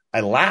 When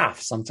I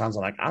laugh, sometimes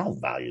I'm like, I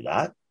don't value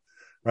that,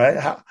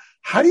 right?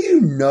 How do you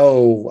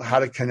know how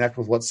to connect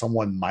with what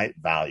someone might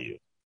value?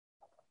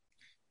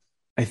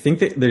 I think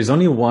that there's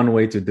only one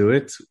way to do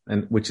it,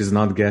 and which is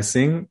not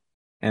guessing,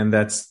 and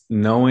that's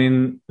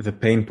knowing the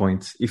pain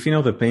point. If you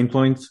know the pain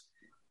point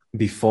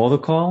before the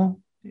call,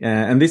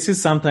 and this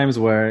is sometimes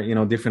where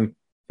different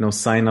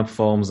sign-up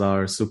forms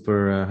are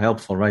super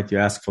helpful, right? You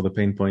ask for the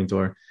pain point,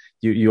 or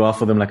you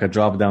offer them like a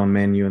drop-down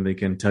menu, and they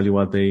can tell you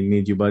what they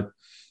need you. But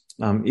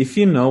if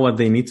you know what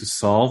they need to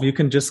solve, you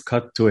can just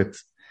cut to it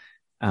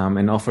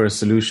and offer a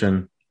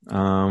solution.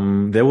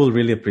 They will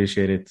really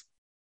appreciate it.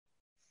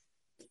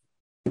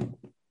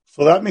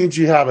 So that means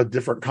you have a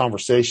different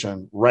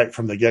conversation right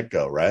from the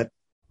get-go, right?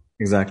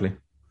 Exactly.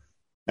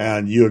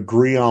 And you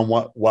agree on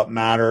what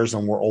matters,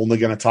 and we're only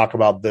going to talk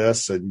about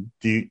this. And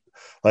do you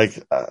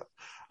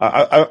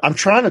I'm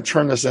trying to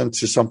turn this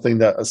into something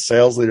that a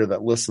sales leader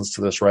that listens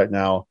to this right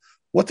now,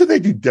 what do they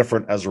do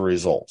different as a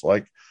result?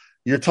 Like,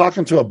 you're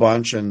talking to a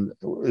bunch, and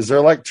is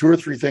there like two or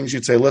three things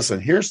you'd say,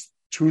 listen, here's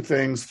 3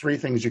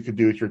 things you could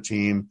do with your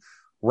team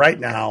right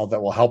now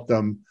that will help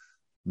them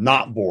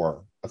not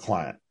bore a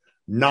client,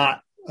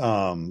 not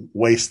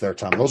waste their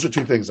time. Those are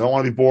 2 things. I don't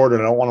want to be bored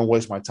and I don't want to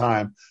waste my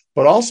time.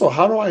 But also,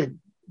 how do I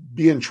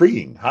be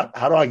intriguing?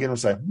 How do I get them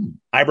to say,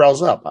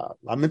 eyebrows up?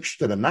 I'm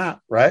interested in that,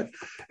 right?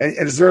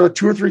 And is there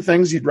 2 or 3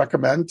 things you'd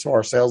recommend to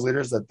our sales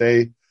leaders that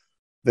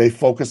they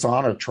focus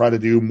on or try to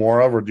do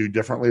more of or do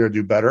differently or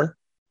do better?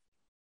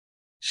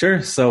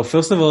 Sure. So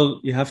first of all,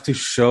 you have to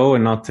show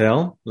and not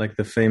tell, like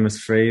the famous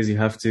phrase, you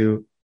have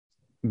to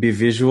be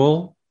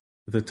visual.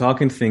 The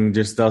talking thing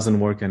just doesn't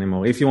work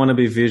anymore. If you want to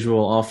be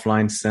visual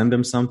offline, send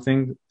them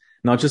something.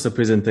 Not just a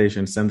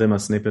presentation, send them a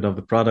snippet of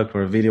the product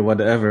or a video,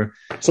 whatever.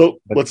 So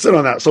let's sit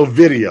on that. So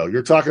video,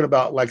 you're talking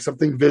about like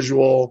something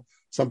visual,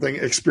 something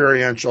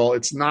experiential.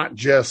 It's not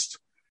just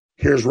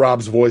here's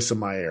Rob's voice in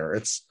my ear.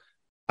 It's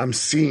I'm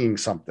seeing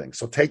something.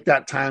 So take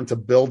that time to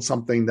build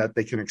something that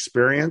they can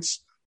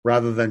experience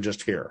rather than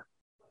just hear.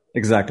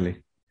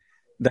 Exactly.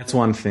 That's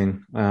one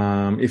thing.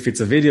 If it's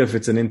a video, if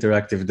it's an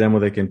interactive demo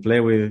they can play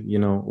with,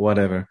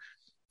 whatever.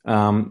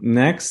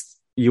 Next,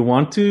 you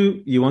want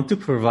to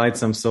provide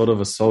some sort of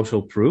a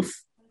social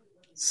proof.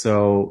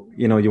 So,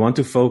 you want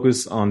to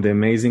focus on the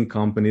amazing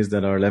companies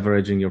that are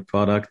leveraging your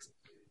product,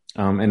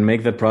 and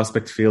make the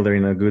prospect feel they're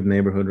in a good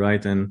neighborhood,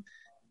 right? And,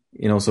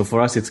 so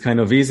for us, it's kind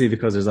of easy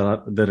because there's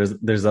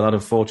a lot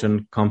of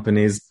Fortune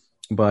companies,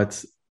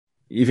 but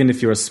even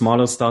if you're a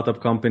smaller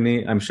startup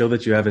company, I'm sure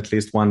that you have at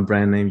least one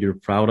brand name you're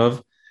proud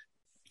of.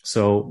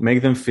 So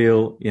make them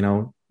feel,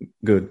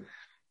 good.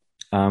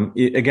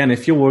 Again,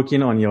 if you're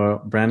working on your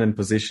brand and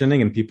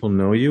positioning and people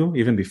know you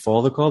even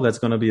before the call, that's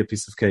going to be a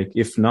piece of cake.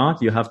 If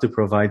not, you have to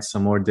provide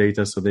some more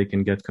data so they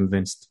can get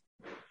convinced.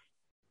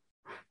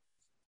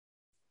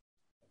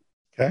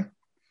 Okay.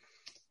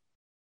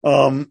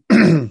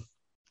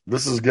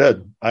 This is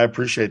good. I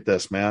appreciate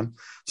this, man.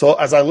 So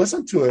as I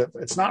listen to it,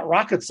 it's not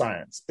rocket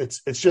science.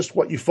 It's just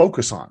what you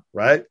focus on,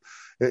 right?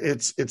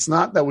 It's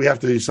not that we have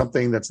to do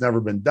something that's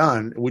never been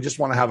done. We just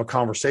want to have a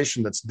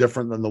conversation that's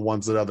different than the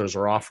ones that others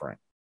are offering.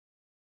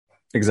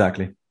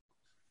 Exactly.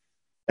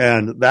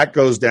 And that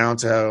goes down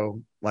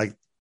to like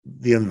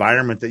the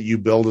environment that you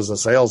build as a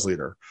sales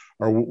leader,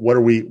 or what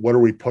are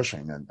we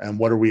pushing and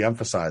what are we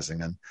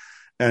emphasizing?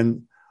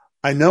 And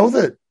I know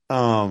that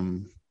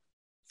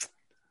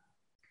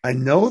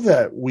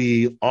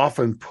we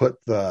often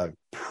put the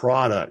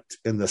product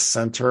in the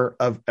center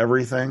of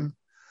everything.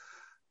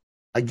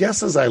 I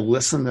guess as I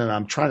listen and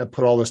I'm trying to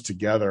put all this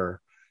together,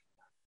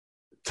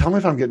 tell me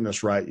if I'm getting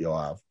this right,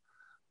 Yoav.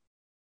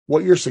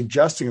 What you're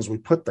suggesting is we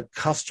put the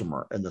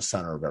customer in the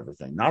center of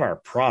everything, not our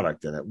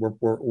product in it.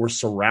 We're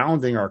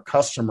surrounding our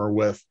customer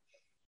with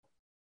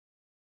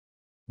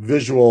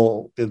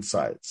visual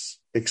insights,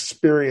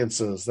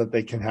 experiences that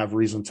they can have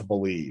reason to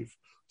believe,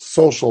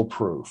 social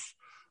proof,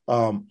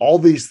 all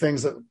these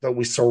things that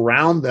we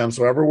surround them.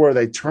 So everywhere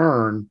they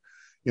turn,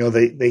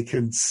 they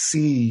can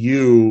see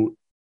you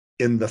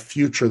in the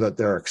future that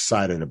they're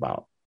excited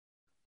about.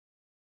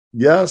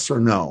 Yes or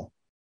no?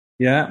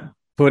 Yeah.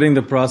 Putting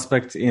the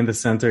prospect in the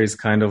center is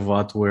kind of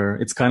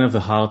it's kind of the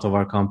heart of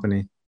our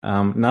company.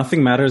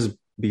 Nothing matters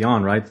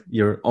beyond, right?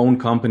 Your own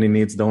company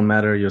needs don't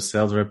matter. Your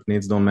sales rep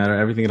needs don't matter.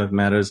 Everything that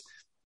matters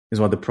is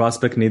what the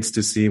prospect needs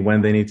to see,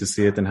 when they need to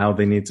see it, and how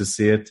they need to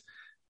see it.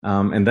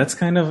 And that's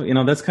kind of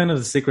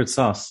the secret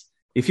sauce.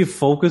 If you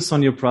focus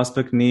on your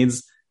prospect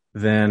needs,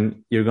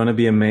 then you're going to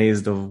be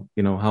amazed of,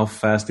 how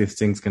fast these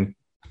things can,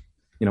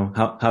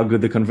 how good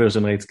the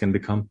conversion rates can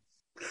become.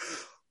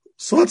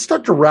 So let's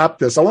start to wrap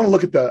this. I want to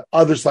look at the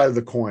other side of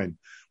the coin.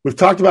 We've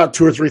talked about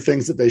 2 or 3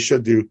 things that they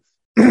should do.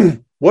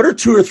 What are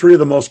 2 or 3 of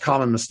the most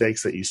common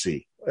mistakes that you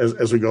see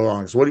as we go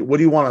along? So what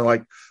do you want to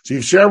like? So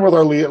you've shared with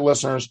our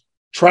listeners,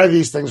 try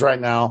these things right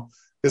now.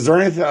 Is there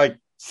anything like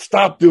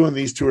stop doing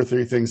these 2 or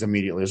 3 things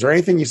immediately? Is there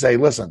anything you say,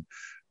 listen,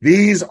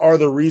 these are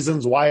the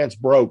reasons why it's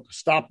broke.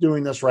 Stop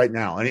doing this right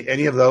now.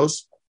 Any of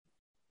those?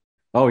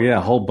 Oh yeah,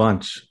 a whole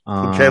bunch.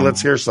 Okay,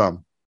 let's hear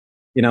some.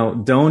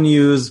 Don't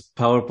use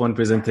PowerPoint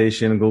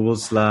presentation, Google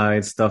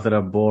Slides, stuff that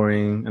are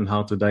boring and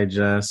how to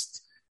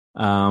digest.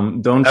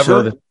 Don't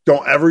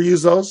ever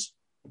use those.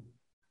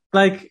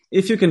 Like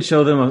if you can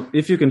show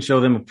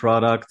them a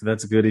product,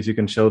 that's good. If you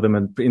can show them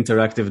an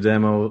interactive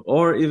demo,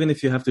 or even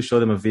if you have to show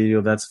them a video,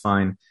 that's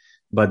fine.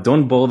 But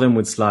don't bore them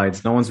with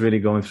slides. No one's really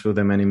going through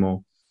them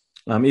anymore.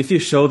 If you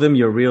show them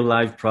your real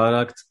live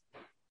product,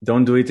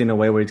 don't do it in a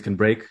way where it can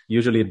break.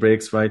 Usually it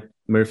breaks, right?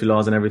 Murphy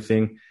laws and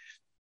everything.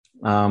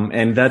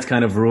 And that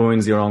kind of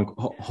ruins your own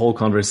whole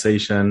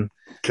conversation.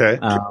 Okay.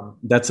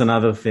 That's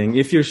another thing.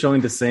 If you're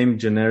showing the same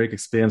generic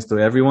experience to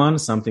everyone,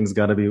 something's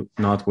got to be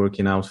not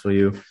working out for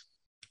you.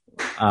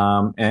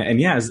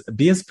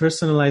 Be as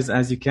personalized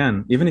as you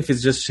can. Even if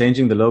it's just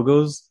changing the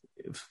logos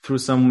through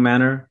some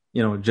manner,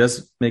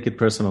 just make it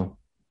personal.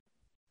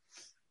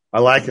 I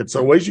like it.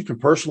 So ways you can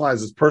personalize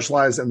is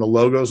personalize in the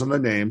logos and the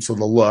names, so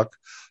the look.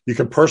 You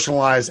can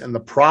personalize in the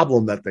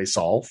problem that they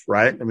solve,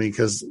 right? I mean,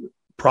 because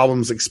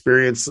problems they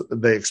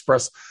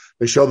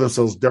show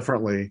themselves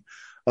differently.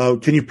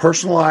 Can you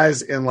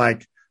personalize in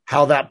like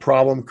how that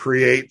problem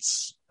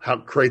creates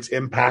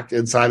impact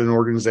inside an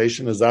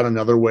organization? Is that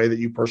another way that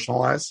you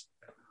personalize?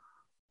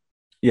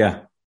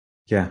 Yeah,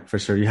 for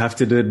sure. You have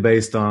to do it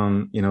based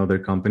on, their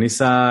company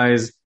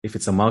size, if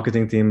it's a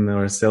marketing team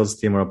or a sales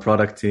team or a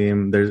product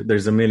team.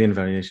 There's a million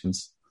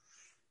variations.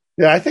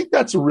 Yeah, I think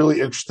that's a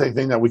really interesting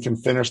thing that we can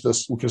finish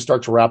this. We can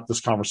start to wrap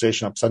this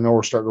conversation up because I know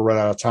we're starting to run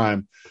out of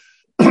time.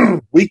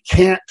 We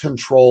can't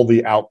control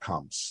the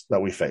outcomes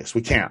that we face.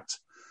 We can't.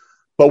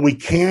 But we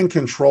can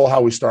control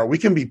how we start. We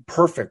can be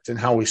perfect in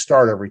how we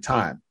start every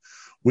time.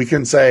 We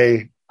can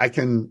say, I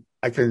can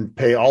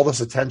pay all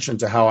this attention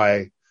to how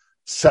I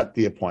set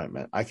the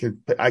appointment. I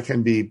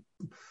can be,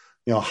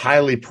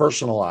 highly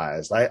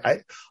personalized.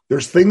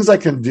 There's things I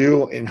can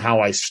do in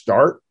how I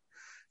start.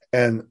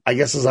 And I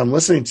guess as I'm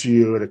listening to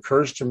you, it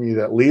occurs to me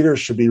that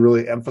leaders should be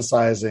really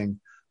emphasizing,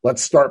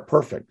 let's start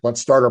perfect. Let's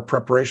start our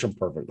preparation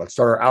perfect. Let's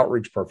start our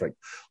outreach perfect.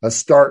 Let's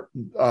start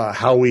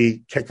how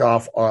we kick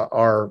off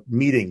our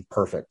meeting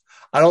perfect.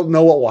 I don't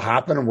know what will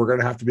happen, and we're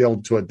going to have to be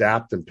able to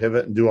adapt and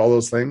pivot and do all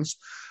those things,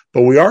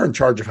 but we are in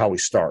charge of how we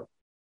start.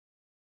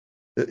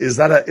 Is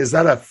that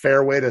a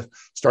fair way to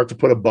start to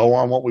put a bow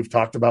on what we've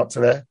talked about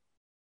today?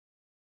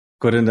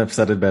 Couldn't have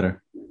said it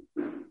better.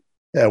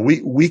 Yeah,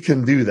 we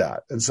can do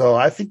that. And so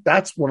I think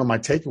that's one of my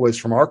takeaways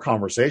from our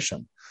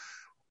conversation.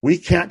 We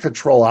can't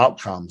control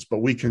outcomes, but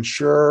we can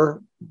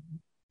sure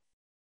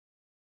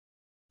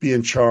be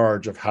in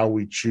charge of how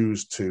we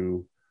choose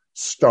to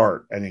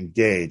start and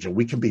engage. And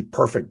we can be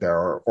perfect there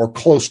or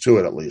close to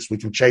it, at least. We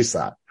can chase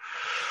that.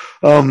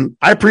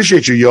 I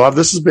appreciate you, Yoav.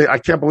 This has been, I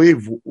can't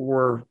believe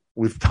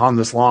we've gone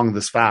this long,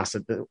 this fast.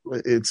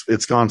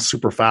 It's gone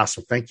super fast.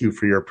 So thank you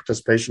for your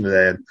participation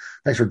today. And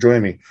thanks for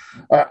joining me.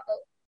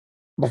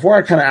 Before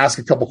I kind of ask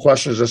a couple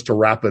questions just to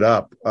wrap it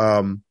up,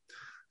 are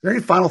there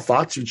any final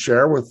thoughts you'd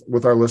share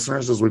with our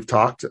listeners as we've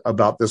talked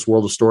about this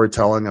world of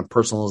storytelling and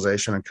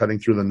personalization and cutting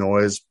through the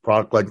noise,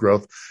 product-led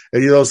growth?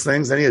 Any of those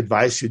things, any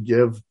advice you'd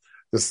give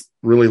this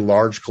really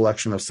large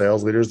collection of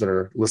sales leaders that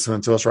are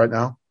listening to us right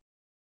now?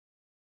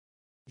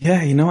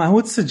 Yeah, I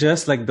would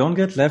suggest don't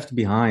get left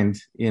behind.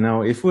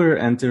 If we're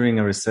entering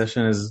a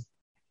recession, as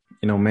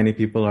many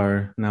people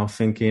are now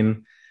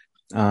thinking,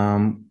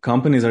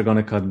 companies are going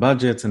to cut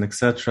budgets and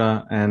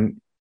etc. And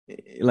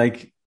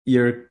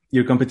your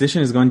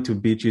competition is going to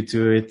beat you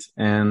to it,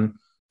 and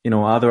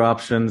other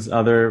options,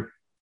 other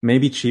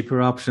maybe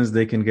cheaper options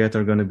they can get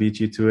are going to beat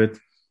you to it.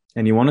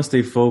 And you want to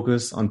stay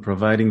focused on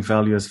providing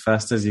value as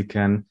fast as you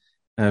can,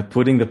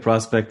 putting the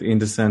prospect in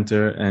the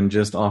center and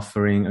just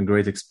offering a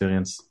great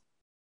experience.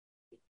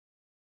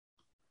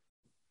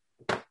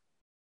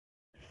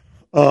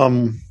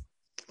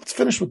 Let's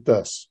finish with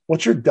this.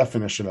 What's your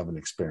definition of an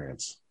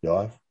experience,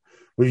 Yoav?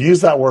 We've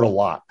used that word a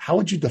lot. How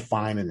would you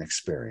define an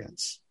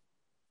experience?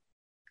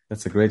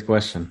 That's a great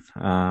question.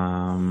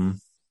 I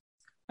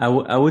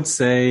would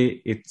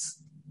say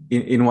it's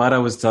in what I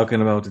was talking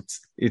about.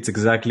 It's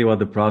exactly what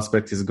the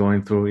prospect is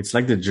going through. It's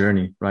like the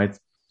journey, right?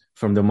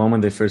 From the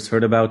moment they first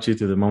heard about you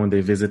to the moment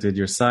they visited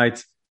your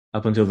site,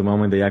 up until the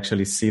moment they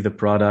actually see the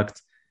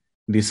product.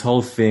 This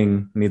whole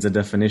thing needs a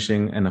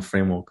definition and a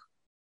framework.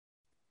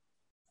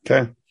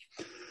 Okay.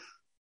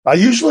 I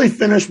usually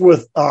finish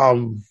with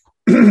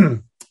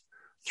 3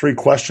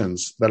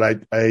 questions that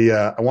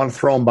I want to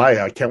throw them by you.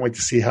 I can't wait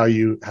to see how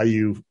you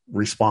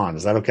respond.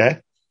 Is that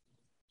okay?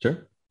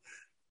 Sure.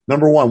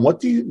 Number 1, what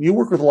do you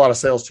work with a lot of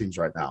sales teams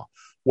right now?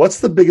 What's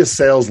the biggest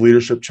sales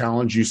leadership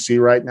challenge you see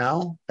right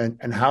now,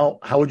 and how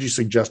would you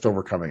suggest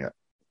overcoming it?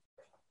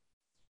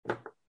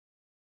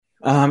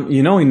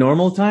 In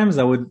normal times,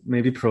 I would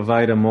maybe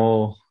provide a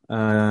more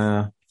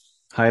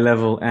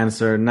high-level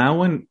answer. Now,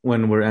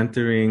 when we're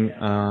entering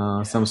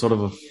some sort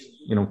of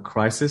a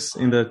crisis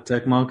in the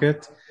tech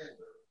market,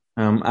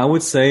 I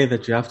would say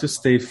that you have to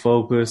stay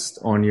focused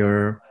on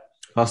your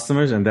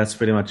customers, and that's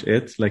pretty much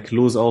it.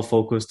 Lose all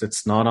focus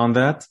that's not on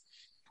that,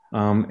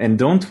 and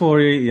don't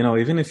worry.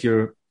 Even if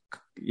your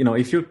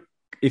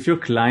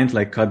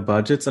client cut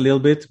budgets a little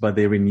bit, but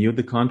they renewed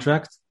the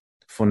contract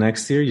for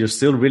next year, you're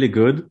still really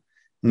good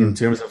in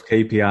terms of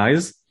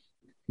KPIs.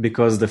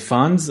 Because the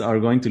funds are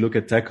going to look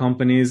at tech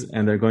companies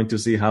and they're going to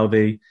see how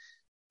they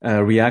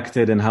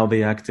reacted and how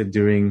they acted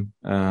during,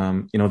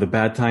 the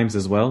bad times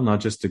as well,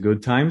 not just the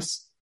good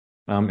times.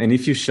 And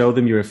if you show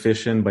them you're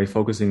efficient by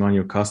focusing on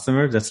your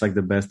customer, that's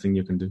the best thing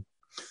you can do.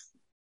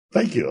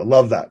 Thank you. I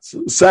love that.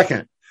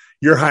 Second,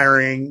 you're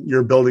hiring,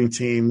 you're building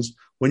teams.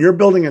 When you're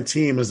building a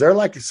team, is there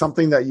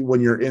something that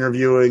when you're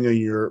interviewing and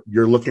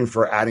you're looking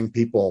for adding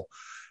people,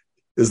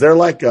 is there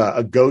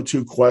a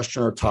go-to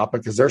question or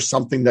topic? Is there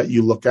something that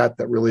you look at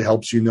that really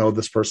helps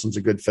this person's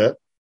a good fit?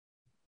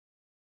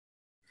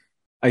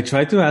 I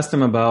try to ask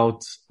them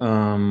about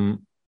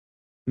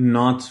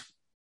not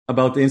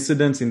about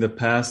incidents in the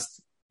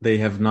past they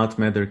have not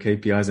met their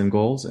KPIs and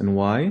goals and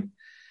why.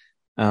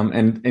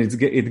 And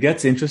it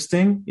gets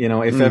interesting.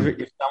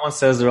 If someone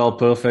says they're all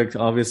perfect,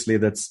 obviously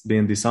that's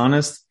being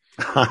dishonest.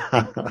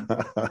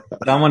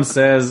 Someone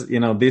says,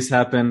 this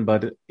happened,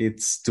 but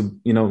it's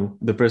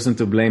the person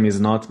to blame is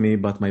not me,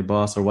 but my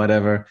boss or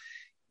whatever.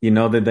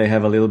 That they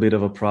have a little bit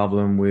of a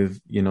problem with,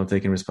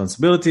 taking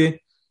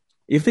responsibility.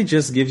 If they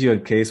just give you a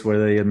case where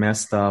they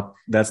messed up,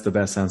 that's the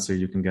best answer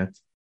you can get.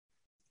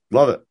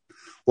 Love it.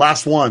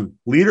 Last one.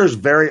 Leaders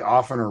very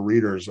often are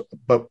readers,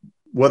 but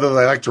whether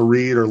they like to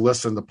read or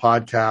listen to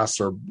podcasts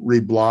or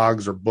read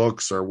blogs or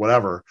books or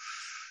whatever,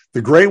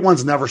 the great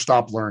ones never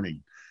stop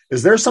learning.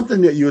 Is there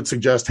something that you would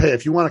suggest, hey,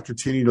 if you want to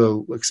continue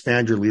to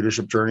expand your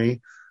leadership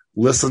journey,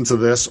 listen to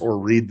this or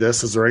read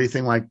this? Is there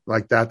anything like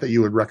that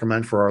you would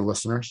recommend for our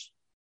listeners?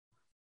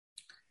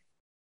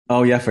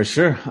 Oh, yeah, for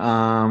sure.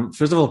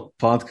 First of all,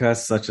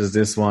 podcasts such as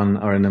this one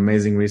are an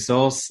amazing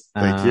resource.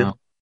 Thank you.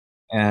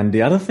 And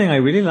the other thing I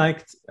really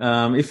liked,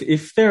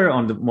 if they're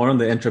more on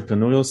the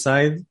entrepreneurial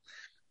side,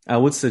 I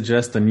would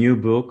suggest a new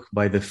book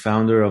by the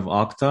founder of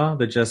Okta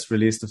that just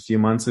released a few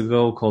months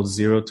ago called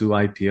Zero to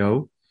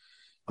IPO.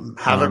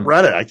 Haven't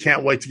read it. I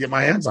can't wait to get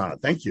my hands on it.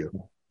 Thank you.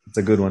 It's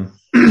a good one.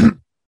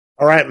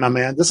 All right, my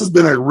man. This has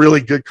been a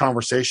really good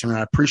conversation, and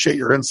I appreciate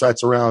your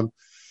insights around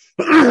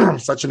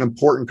such an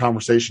important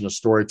conversation of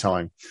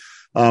storytelling.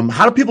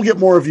 How do people get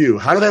more of you?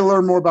 How do they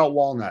learn more about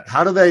Walnut?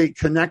 How do they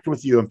connect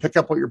with you and pick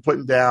up what you're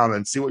putting down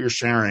and see what you're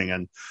sharing?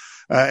 And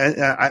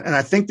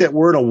I think that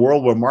we're in a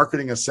world where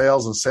marketing is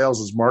sales and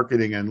sales is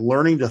marketing, and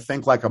learning to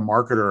think like a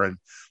marketer. And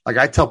like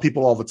I tell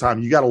people all the time,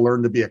 you got to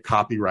learn to be a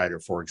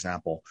copywriter, for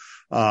example.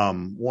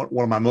 One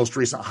of my most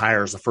recent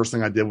hires, the first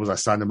thing I did was I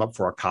signed them up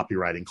for a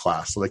copywriting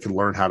class so they could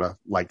learn how to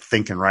like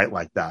think and write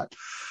like that.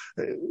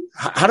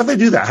 How do they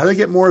do that? How do they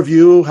get more of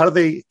you? How do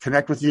they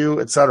connect with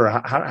you, et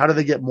cetera? How do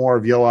they get more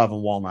of Yoav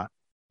and Walnut?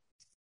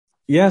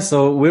 Yeah,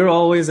 so we're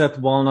always at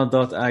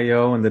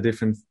walnut.io and the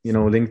different,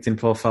 LinkedIn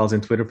profiles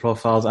and Twitter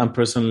profiles. I'm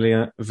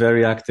personally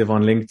very active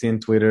on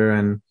LinkedIn, Twitter,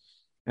 and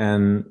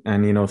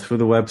through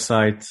the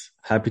website.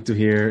 Happy to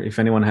hear if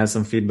anyone has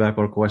some feedback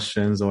or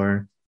questions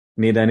or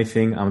need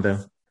anything. I'm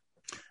there.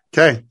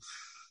 Okay.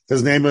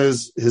 His name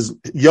is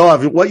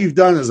Yoav. What you've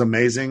done is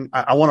amazing.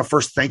 I want to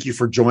first thank you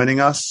for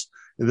joining us.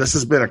 This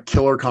has been a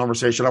killer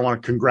conversation. I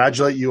want to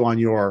congratulate you on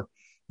your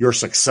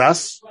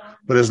success.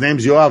 But his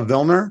name's Yoav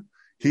Vilner.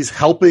 He's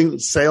helping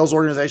sales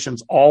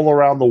organizations all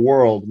around the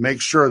world make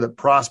sure that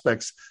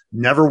prospects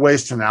never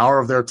waste an hour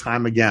of their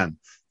time again,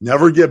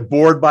 never get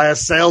bored by a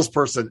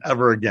salesperson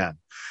ever again.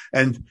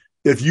 And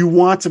if you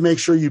want to make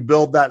sure you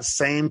build that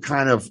same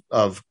kind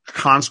of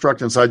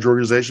construct inside your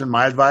organization,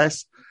 my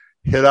advice,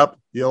 hit up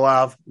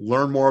Yoav,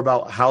 learn more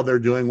about how they're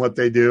doing what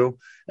they do,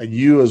 and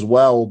you as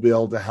well will be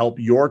able to help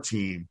your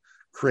team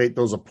create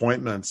those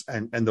appointments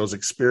and those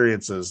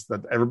experiences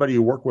that everybody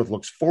you work with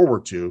looks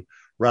forward to,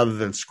 rather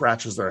than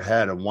scratches their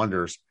head and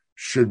wonders,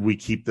 should we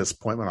keep this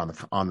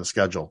appointment on the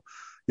schedule?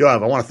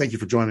 Yoav, I want to thank you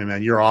for joining me,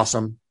 man. You're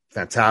awesome.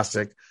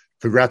 Fantastic.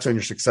 Congrats on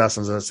your success.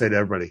 And as I say to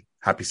everybody,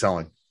 happy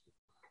selling.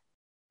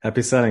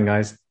 Happy selling,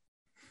 guys.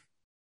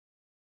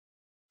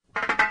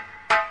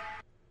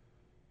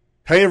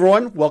 Hey,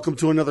 everyone. Welcome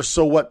to another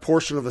So What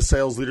portion of the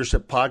Sales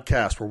Leadership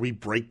Podcast, where we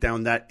break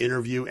down that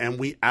interview and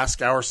we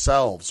ask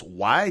ourselves,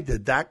 why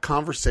did that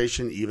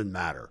conversation even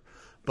matter?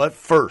 But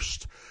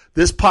first,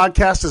 this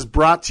podcast is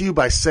brought to you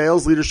by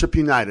Sales Leadership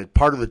United,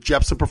 part of the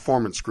Jepson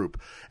Performance Group.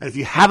 And if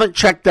you haven't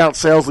checked out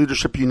Sales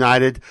Leadership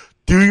United,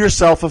 do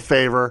yourself a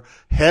favor,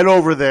 head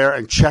over there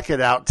and check it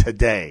out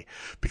today.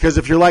 Because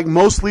if you're like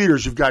most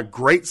leaders, you've got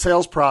great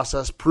sales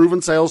process,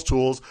 proven sales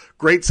tools,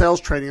 great sales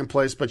training in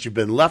place, but you've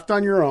been left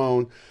on your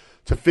own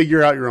to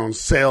figure out your own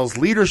sales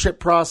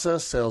leadership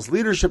process, sales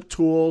leadership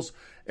tools,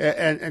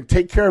 and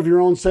take care of your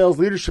own sales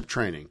leadership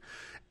training.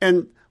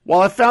 And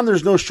while I found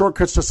there's no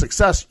shortcuts to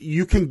success,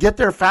 you can get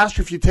there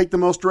faster if you take the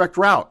most direct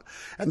route.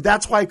 And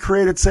that's why I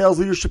created Sales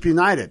Leadership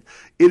United.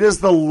 It is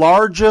the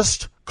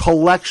largest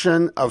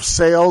collection of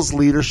sales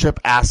leadership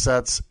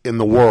assets in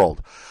the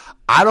world.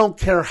 I don't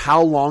care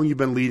how long you've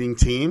been leading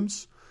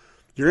teams.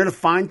 You're going to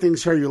find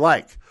things here you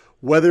like.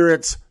 Whether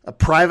it's a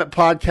private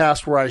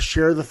podcast where I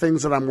share the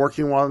things that I'm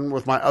working on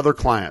with my other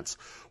clients,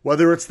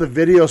 whether it's the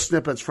video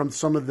snippets from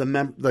some of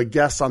the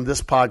guests on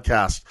this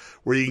podcast,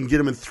 where you can get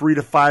them in 3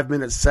 to 5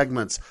 minute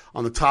segments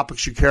on the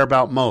topics you care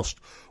about most,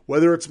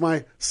 whether it's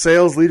my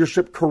sales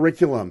leadership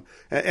curriculum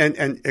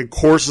and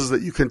courses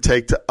that you can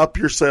take to up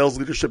your sales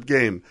leadership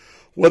game,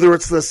 whether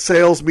it's the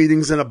sales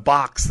meetings in a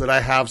box that I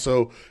have.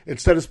 So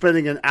instead of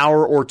spending an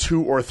hour or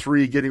 2 or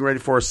 3 getting ready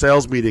for a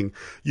sales meeting,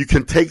 you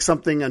can take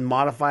something and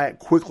modify it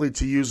quickly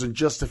to use in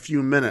just a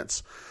few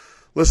minutes.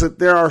 Listen,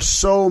 there are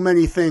so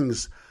many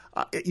things.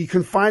 You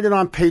can find it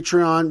on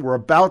Patreon. We're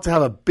about to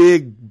have a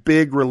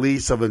big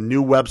release of a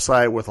new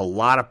website with a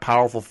lot of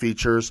powerful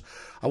features.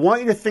 I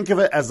want you to think of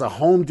it as a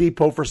Home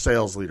Depot for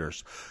sales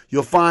leaders.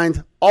 You'll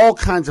find all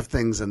kinds of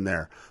things in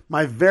there.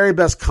 My very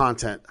best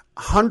content,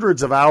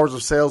 hundreds of hours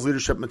of sales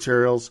leadership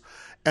materials,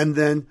 and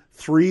then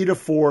 3 to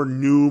 4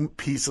 new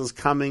pieces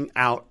coming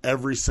out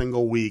every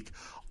single week,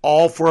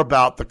 all for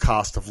about the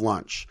cost of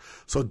lunch.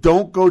 So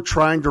don't go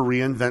trying to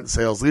reinvent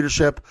sales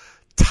leadership.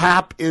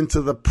 Tap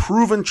into the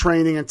proven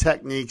training and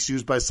techniques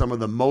used by some of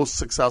the most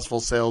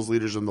successful sales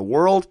leaders in the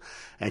world,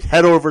 and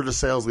head over to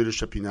Sales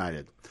Leadership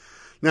United.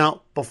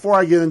 Now, before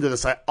I get into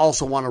this, I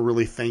also want to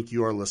really thank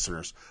you, our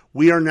listeners.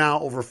 We are now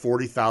over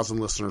 40,000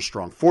 listeners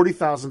strong,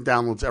 40,000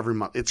 downloads every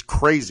month. It's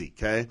crazy,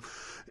 okay?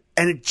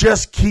 And it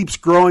just keeps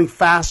growing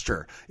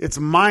faster. It's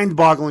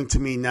mind-boggling to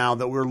me now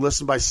that we're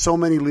listened by so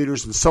many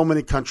leaders in so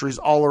many countries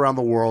all around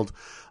the world.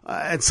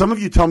 And some of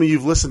you tell me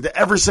you've listened to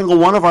every single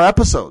one of our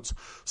episodes.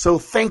 So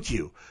thank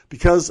you,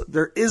 because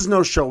there is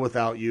no show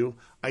without you.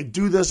 I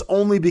do this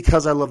only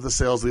because I love the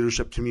sales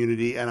leadership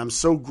community, and I'm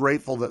so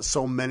grateful that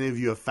so many of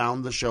you have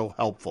found the show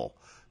helpful.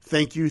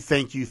 Thank you,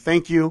 thank you,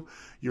 thank you.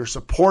 Your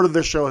support of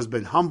this show has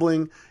been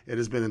humbling. It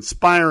has been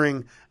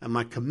inspiring, and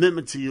my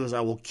commitment to you is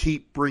I will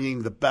keep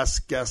bringing the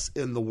best guests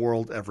in the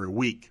world every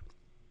week.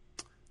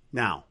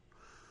 Now,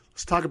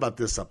 let's talk about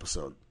this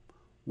episode.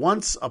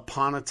 Once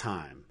upon a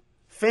time.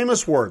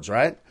 Famous words,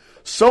 right?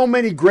 So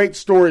many great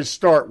stories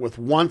start with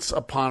once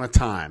upon a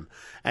time.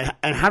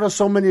 And how do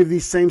so many of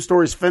these same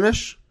stories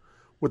finish?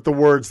 With the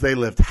words, they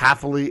lived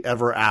happily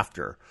ever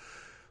after.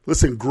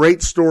 Listen,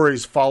 great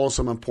stories follow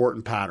some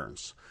important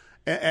patterns.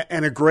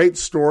 And a great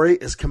story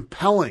is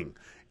compelling.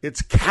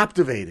 It's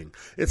captivating.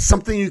 It's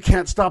something you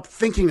can't stop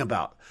thinking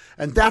about.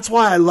 And that's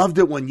why I loved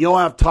it when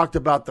Yoav talked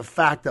about the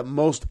fact that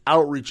most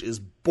outreach is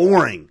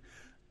boring,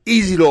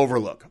 easy to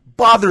overlook,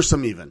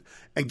 bothersome even.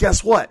 And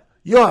guess what?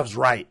 Yoav's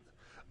right.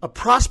 A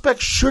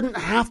prospect shouldn't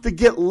have to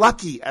get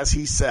lucky, as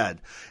he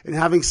said, in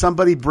having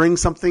somebody bring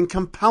something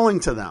compelling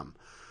to them.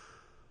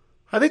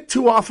 I think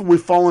too often we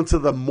fall into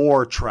the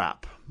more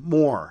trap.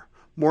 More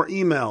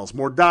emails,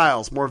 more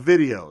dials, more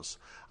videos.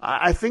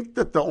 I think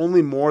that the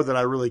only more that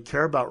I really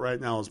care about right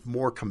now is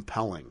more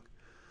compelling.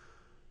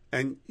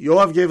 And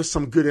Yoav gave us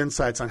some good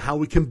insights on how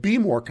we can be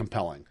more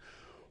compelling.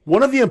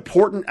 One of the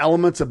important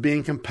elements of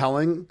being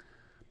compelling,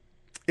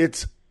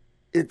 it's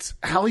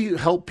how you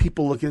help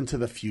people look into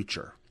the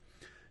future,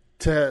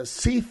 to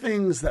see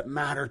things that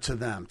matter to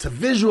them, to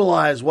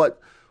visualize what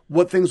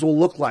things will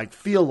look like,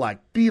 feel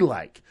like, be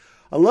like.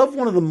 I love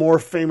one of the more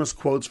famous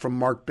quotes from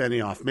Mark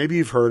Benioff. Maybe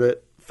you've heard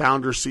it,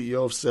 founder,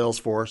 CEO of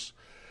Salesforce.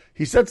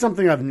 He said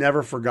something I've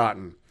never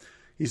forgotten.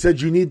 He said,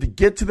 you need to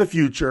get to the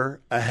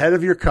future ahead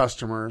of your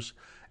customers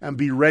and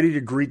be ready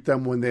to greet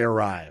them when they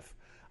arrive.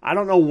 I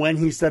don't know when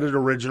he said it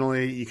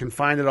originally. You can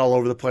find it all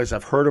over the place.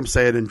 I've heard him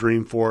say it in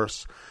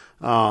Dreamforce.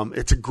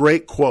 It's a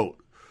great quote.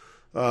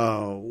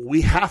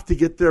 We have to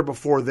get there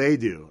before they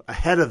do,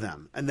 ahead of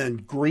them, and then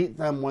greet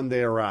them when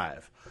they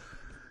arrive.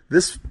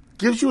 This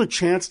gives you a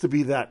chance to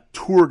be that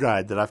tour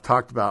guide that I've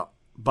talked about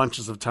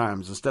bunches of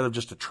times, instead of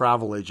just a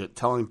travel agent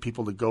telling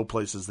people to go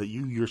places that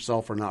you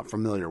yourself are not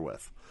familiar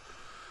with.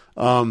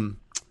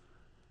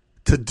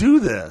 To do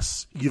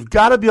this, you've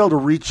got to be able to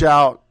reach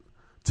out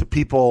to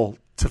people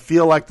to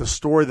feel like the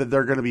story that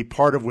they're going to be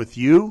part of with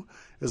you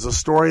is a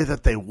story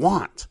that they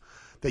want,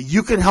 that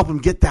you can help them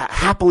get that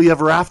happily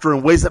ever after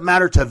in ways that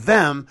matter to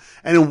them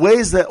and in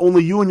ways that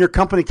only you and your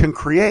company can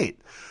create.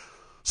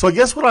 So I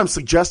guess what I'm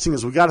suggesting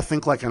is we got to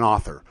think like an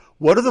author.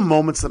 What are the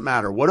moments that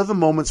matter? What are the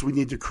moments we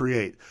need to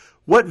create?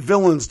 What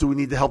villains do we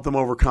need to help them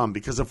overcome?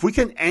 Because if we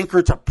can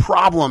anchor to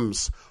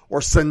problems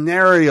or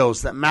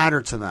scenarios that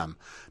matter to them,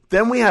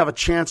 then we have a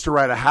chance to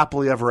write a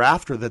happily ever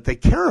after that they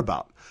care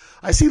about.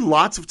 I see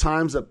lots of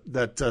times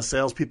that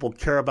salespeople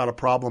care about a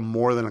problem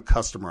more than a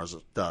customer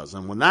does.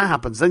 And when that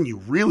happens, then you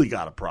really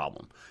got a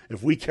problem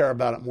if we care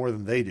about it more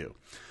than they do.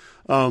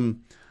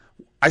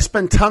 I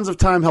spend tons of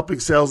time helping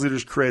sales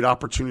leaders create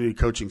opportunity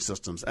coaching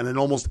systems. And in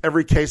almost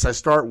every case I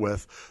start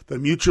with, the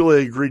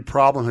mutually agreed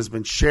problem has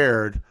been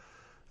shared.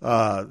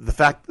 The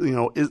fact,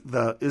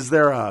 is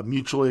there a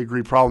mutually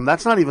agreed problem?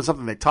 That's not even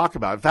something they talk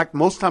about. In fact,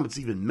 most of the time it's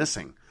even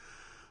missing.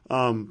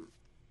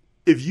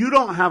 If you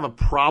don't have a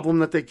problem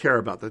that they care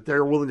about, that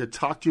they're willing to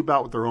talk to you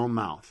about with their own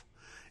mouth,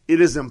 it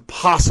is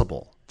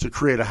impossible to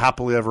create a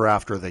happily ever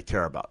after they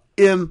care about.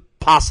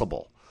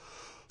 Impossible.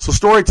 So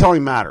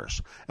storytelling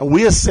matters. And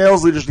we as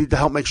sales leaders need to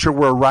help make sure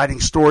we're writing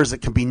stories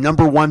that can be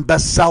 #1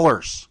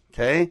 bestsellers.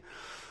 Okay?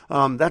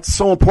 That's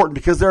so important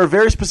because there are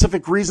very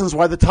specific reasons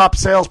why the top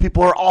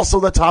salespeople are also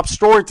the top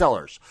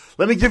storytellers.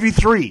 Let me give you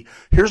 3.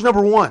 Here's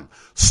number 1.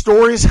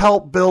 Stories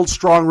help build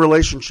strong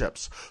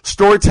relationships.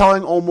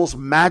 Storytelling almost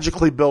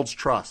magically builds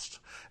trust.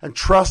 And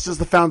trust is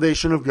the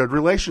foundation of good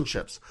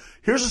relationships.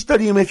 Here's a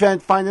study you may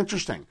find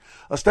interesting.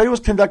 A study was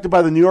conducted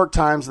by the New York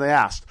Times, and they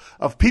asked,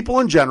 of people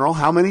in general,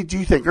 how many do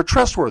you think are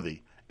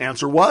trustworthy?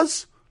 Answer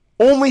was,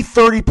 only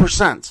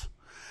 30%.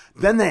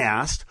 Then they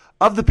asked,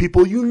 of the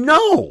people you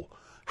know,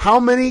 how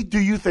many do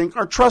you think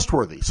are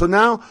trustworthy? So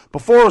now,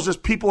 before it was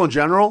just people in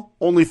general,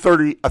 only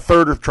a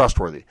third are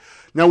trustworthy.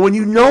 Now, when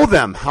you know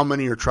them, how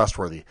many are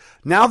trustworthy?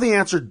 Now the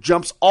answer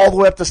jumps all the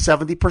way up to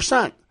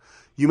 70%.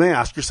 You may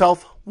ask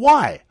yourself,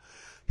 why?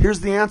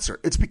 Here's the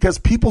answer. It's because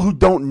people who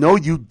don't know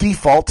you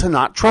default to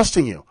not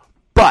trusting you.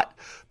 But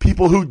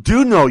people who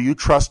do know you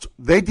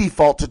they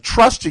default to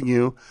trusting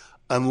you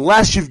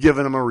unless you've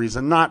given them a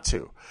reason not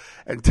to.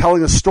 And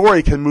telling a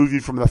story can move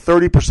you from the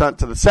 30%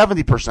 to the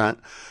 70%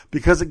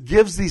 because it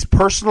gives these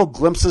personal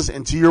glimpses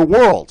into your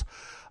world.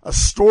 A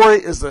story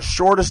is the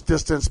shortest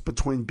distance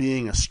between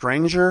being a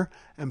stranger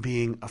and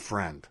being a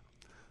friend.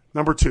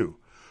 Number 2,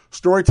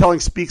 storytelling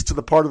speaks to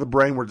the part of the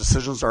brain where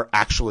decisions are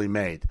actually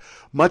made.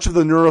 Much of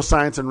the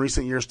neuroscience in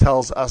recent years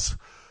tells us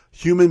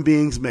Human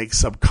beings make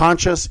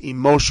subconscious,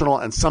 emotional,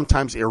 and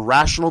sometimes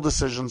irrational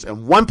decisions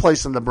in one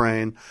place in the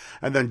brain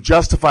and then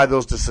justify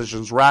those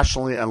decisions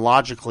rationally and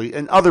logically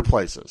in other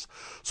places.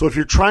 So if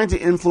you're trying to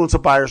influence a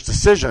buyer's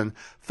decision,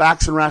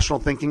 facts and rational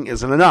thinking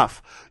isn't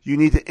enough. You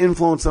need to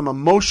influence them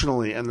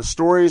emotionally, and the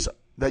stories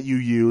that you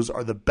use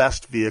are the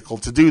best vehicle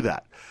to do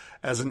that.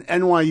 As an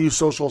NYU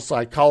social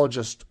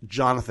psychologist,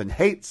 Jonathan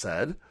Haidt,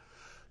 said,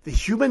 the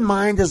human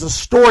mind is a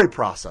story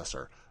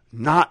processor,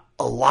 not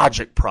a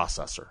logic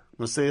processor.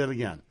 I'm going to say that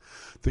again.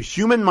 The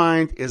human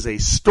mind is a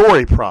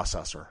story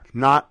processor,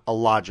 not a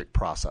logic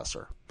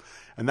processor.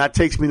 And that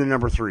takes me to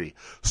number 3.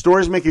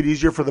 Stories make it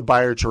easier for the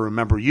buyer to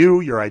remember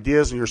you, your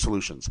ideas, and your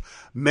solutions.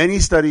 Many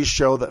studies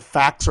show that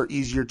facts are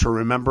easier to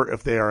remember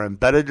if they are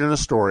embedded in a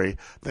story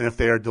than if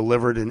they are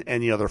delivered in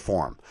any other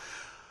form.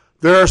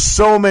 There are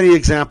so many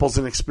examples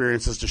and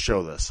experiences to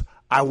show this.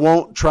 I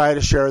won't try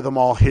to share them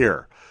all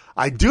here.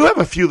 I do have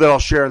a few that I'll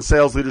share in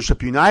Sales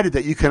Leadership United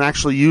that you can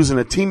actually use in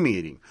a team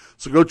meeting.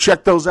 So go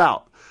check those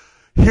out.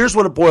 Here's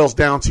what it boils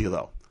down to,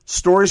 though.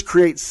 Stories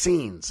create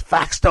scenes.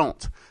 Facts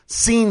don't.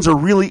 Scenes are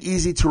really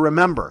easy to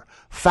remember.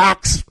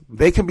 Facts,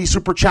 they can be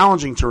super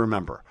challenging to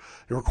remember.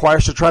 It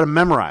requires to try to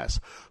memorize.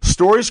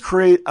 Stories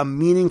create a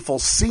meaningful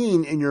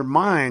scene in your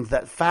mind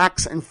that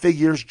facts and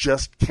figures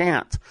just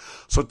can't.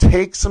 So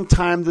take some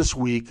time this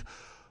week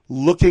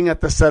looking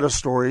at the set of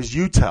stories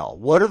you tell.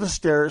 What are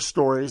the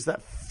stories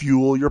that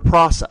fuel your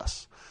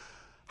process?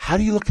 How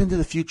do you look into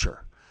the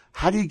future?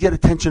 How do you get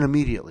attention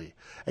immediately?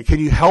 And can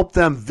you help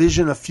them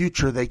vision a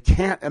future they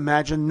can't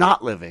imagine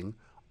not living,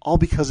 all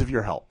because of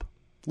your help?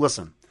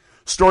 Listen,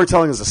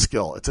 storytelling is a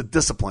skill. It's a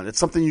discipline. It's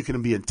something you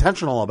can be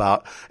intentional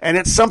about, and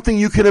it's something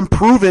you can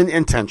improve in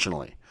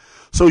intentionally.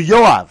 So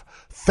Yoav,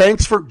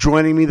 thanks for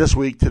joining me this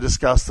week to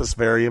discuss this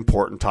very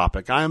important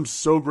topic. I am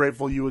so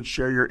grateful you would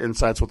share your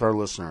insights with our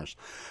listeners.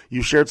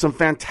 You shared some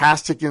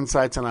fantastic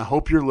insights, and I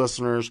hope your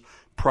listeners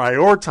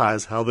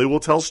prioritize how they will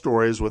tell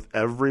stories with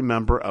every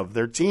member of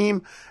their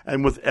team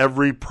and with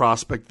every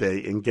prospect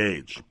they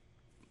engage.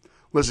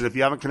 Listen, if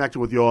you haven't connected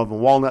with Yoav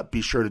and Walnut,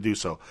 be sure to do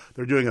so.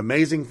 They're doing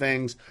amazing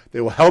things.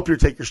 They will help you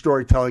take your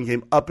storytelling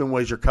game up in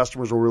ways your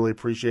customers will really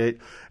appreciate.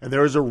 And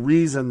there is a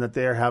reason that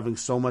they are having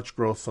so much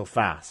growth so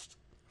fast.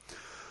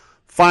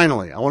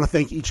 Finally, I want to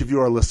thank each of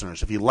you, our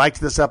listeners. If you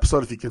liked this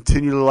episode, if you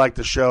continue to like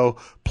the show,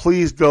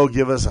 please go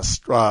give us a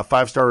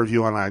 5-star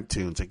review on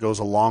iTunes. It goes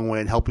a long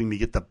way in helping me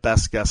get the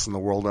best guests in the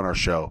world on our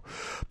show.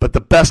 But the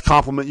best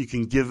compliment you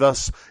can give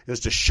us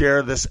is to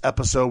share this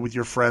episode with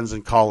your friends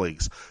and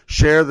colleagues.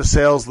 Share the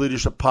Sales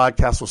Leadership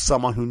Podcast with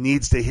someone who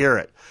needs to hear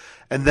it.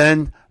 And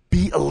then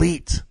be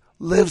elite.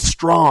 Live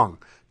strong.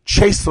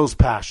 Chase those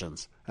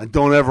passions. And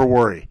don't ever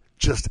worry.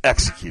 Just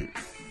execute.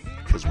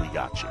 Because we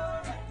got you.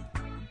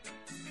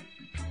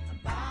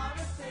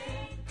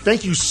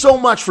 Thank you so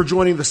much for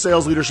joining the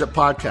Sales Leadership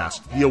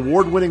Podcast, the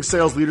award-winning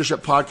sales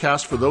leadership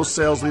podcast for those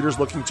sales leaders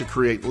looking to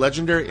create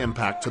legendary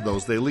impact to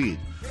those they lead.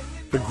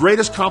 The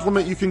greatest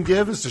compliment you can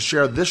give is to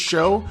share this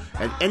show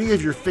and any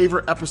of your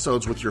favorite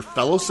episodes with your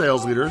fellow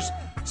sales leaders,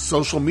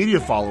 social media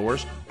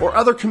followers, or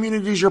other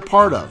communities you're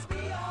part of.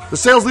 The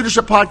Sales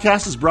Leadership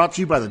Podcast is brought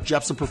to you by the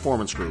Jepson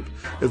Performance Group.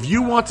 If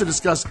you want to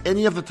discuss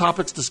any of the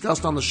topics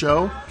discussed on the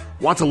show,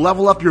 want to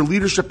level up your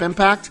leadership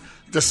impact,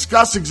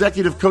 discuss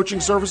executive coaching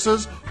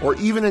services, or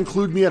even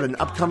include me at an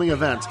upcoming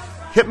event,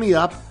 hit me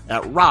up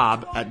at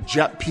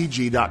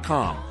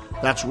rob@jetpg.com.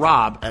 That's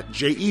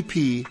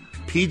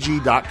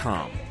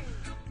rob@jetpg.com.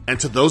 And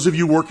to those of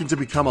you working to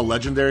become a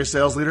legendary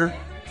sales leader,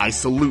 I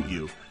salute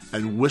you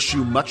and wish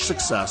you much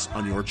success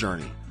on your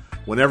journey.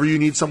 Whenever you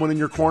need someone in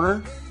your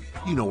corner,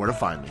 you know where to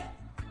find me.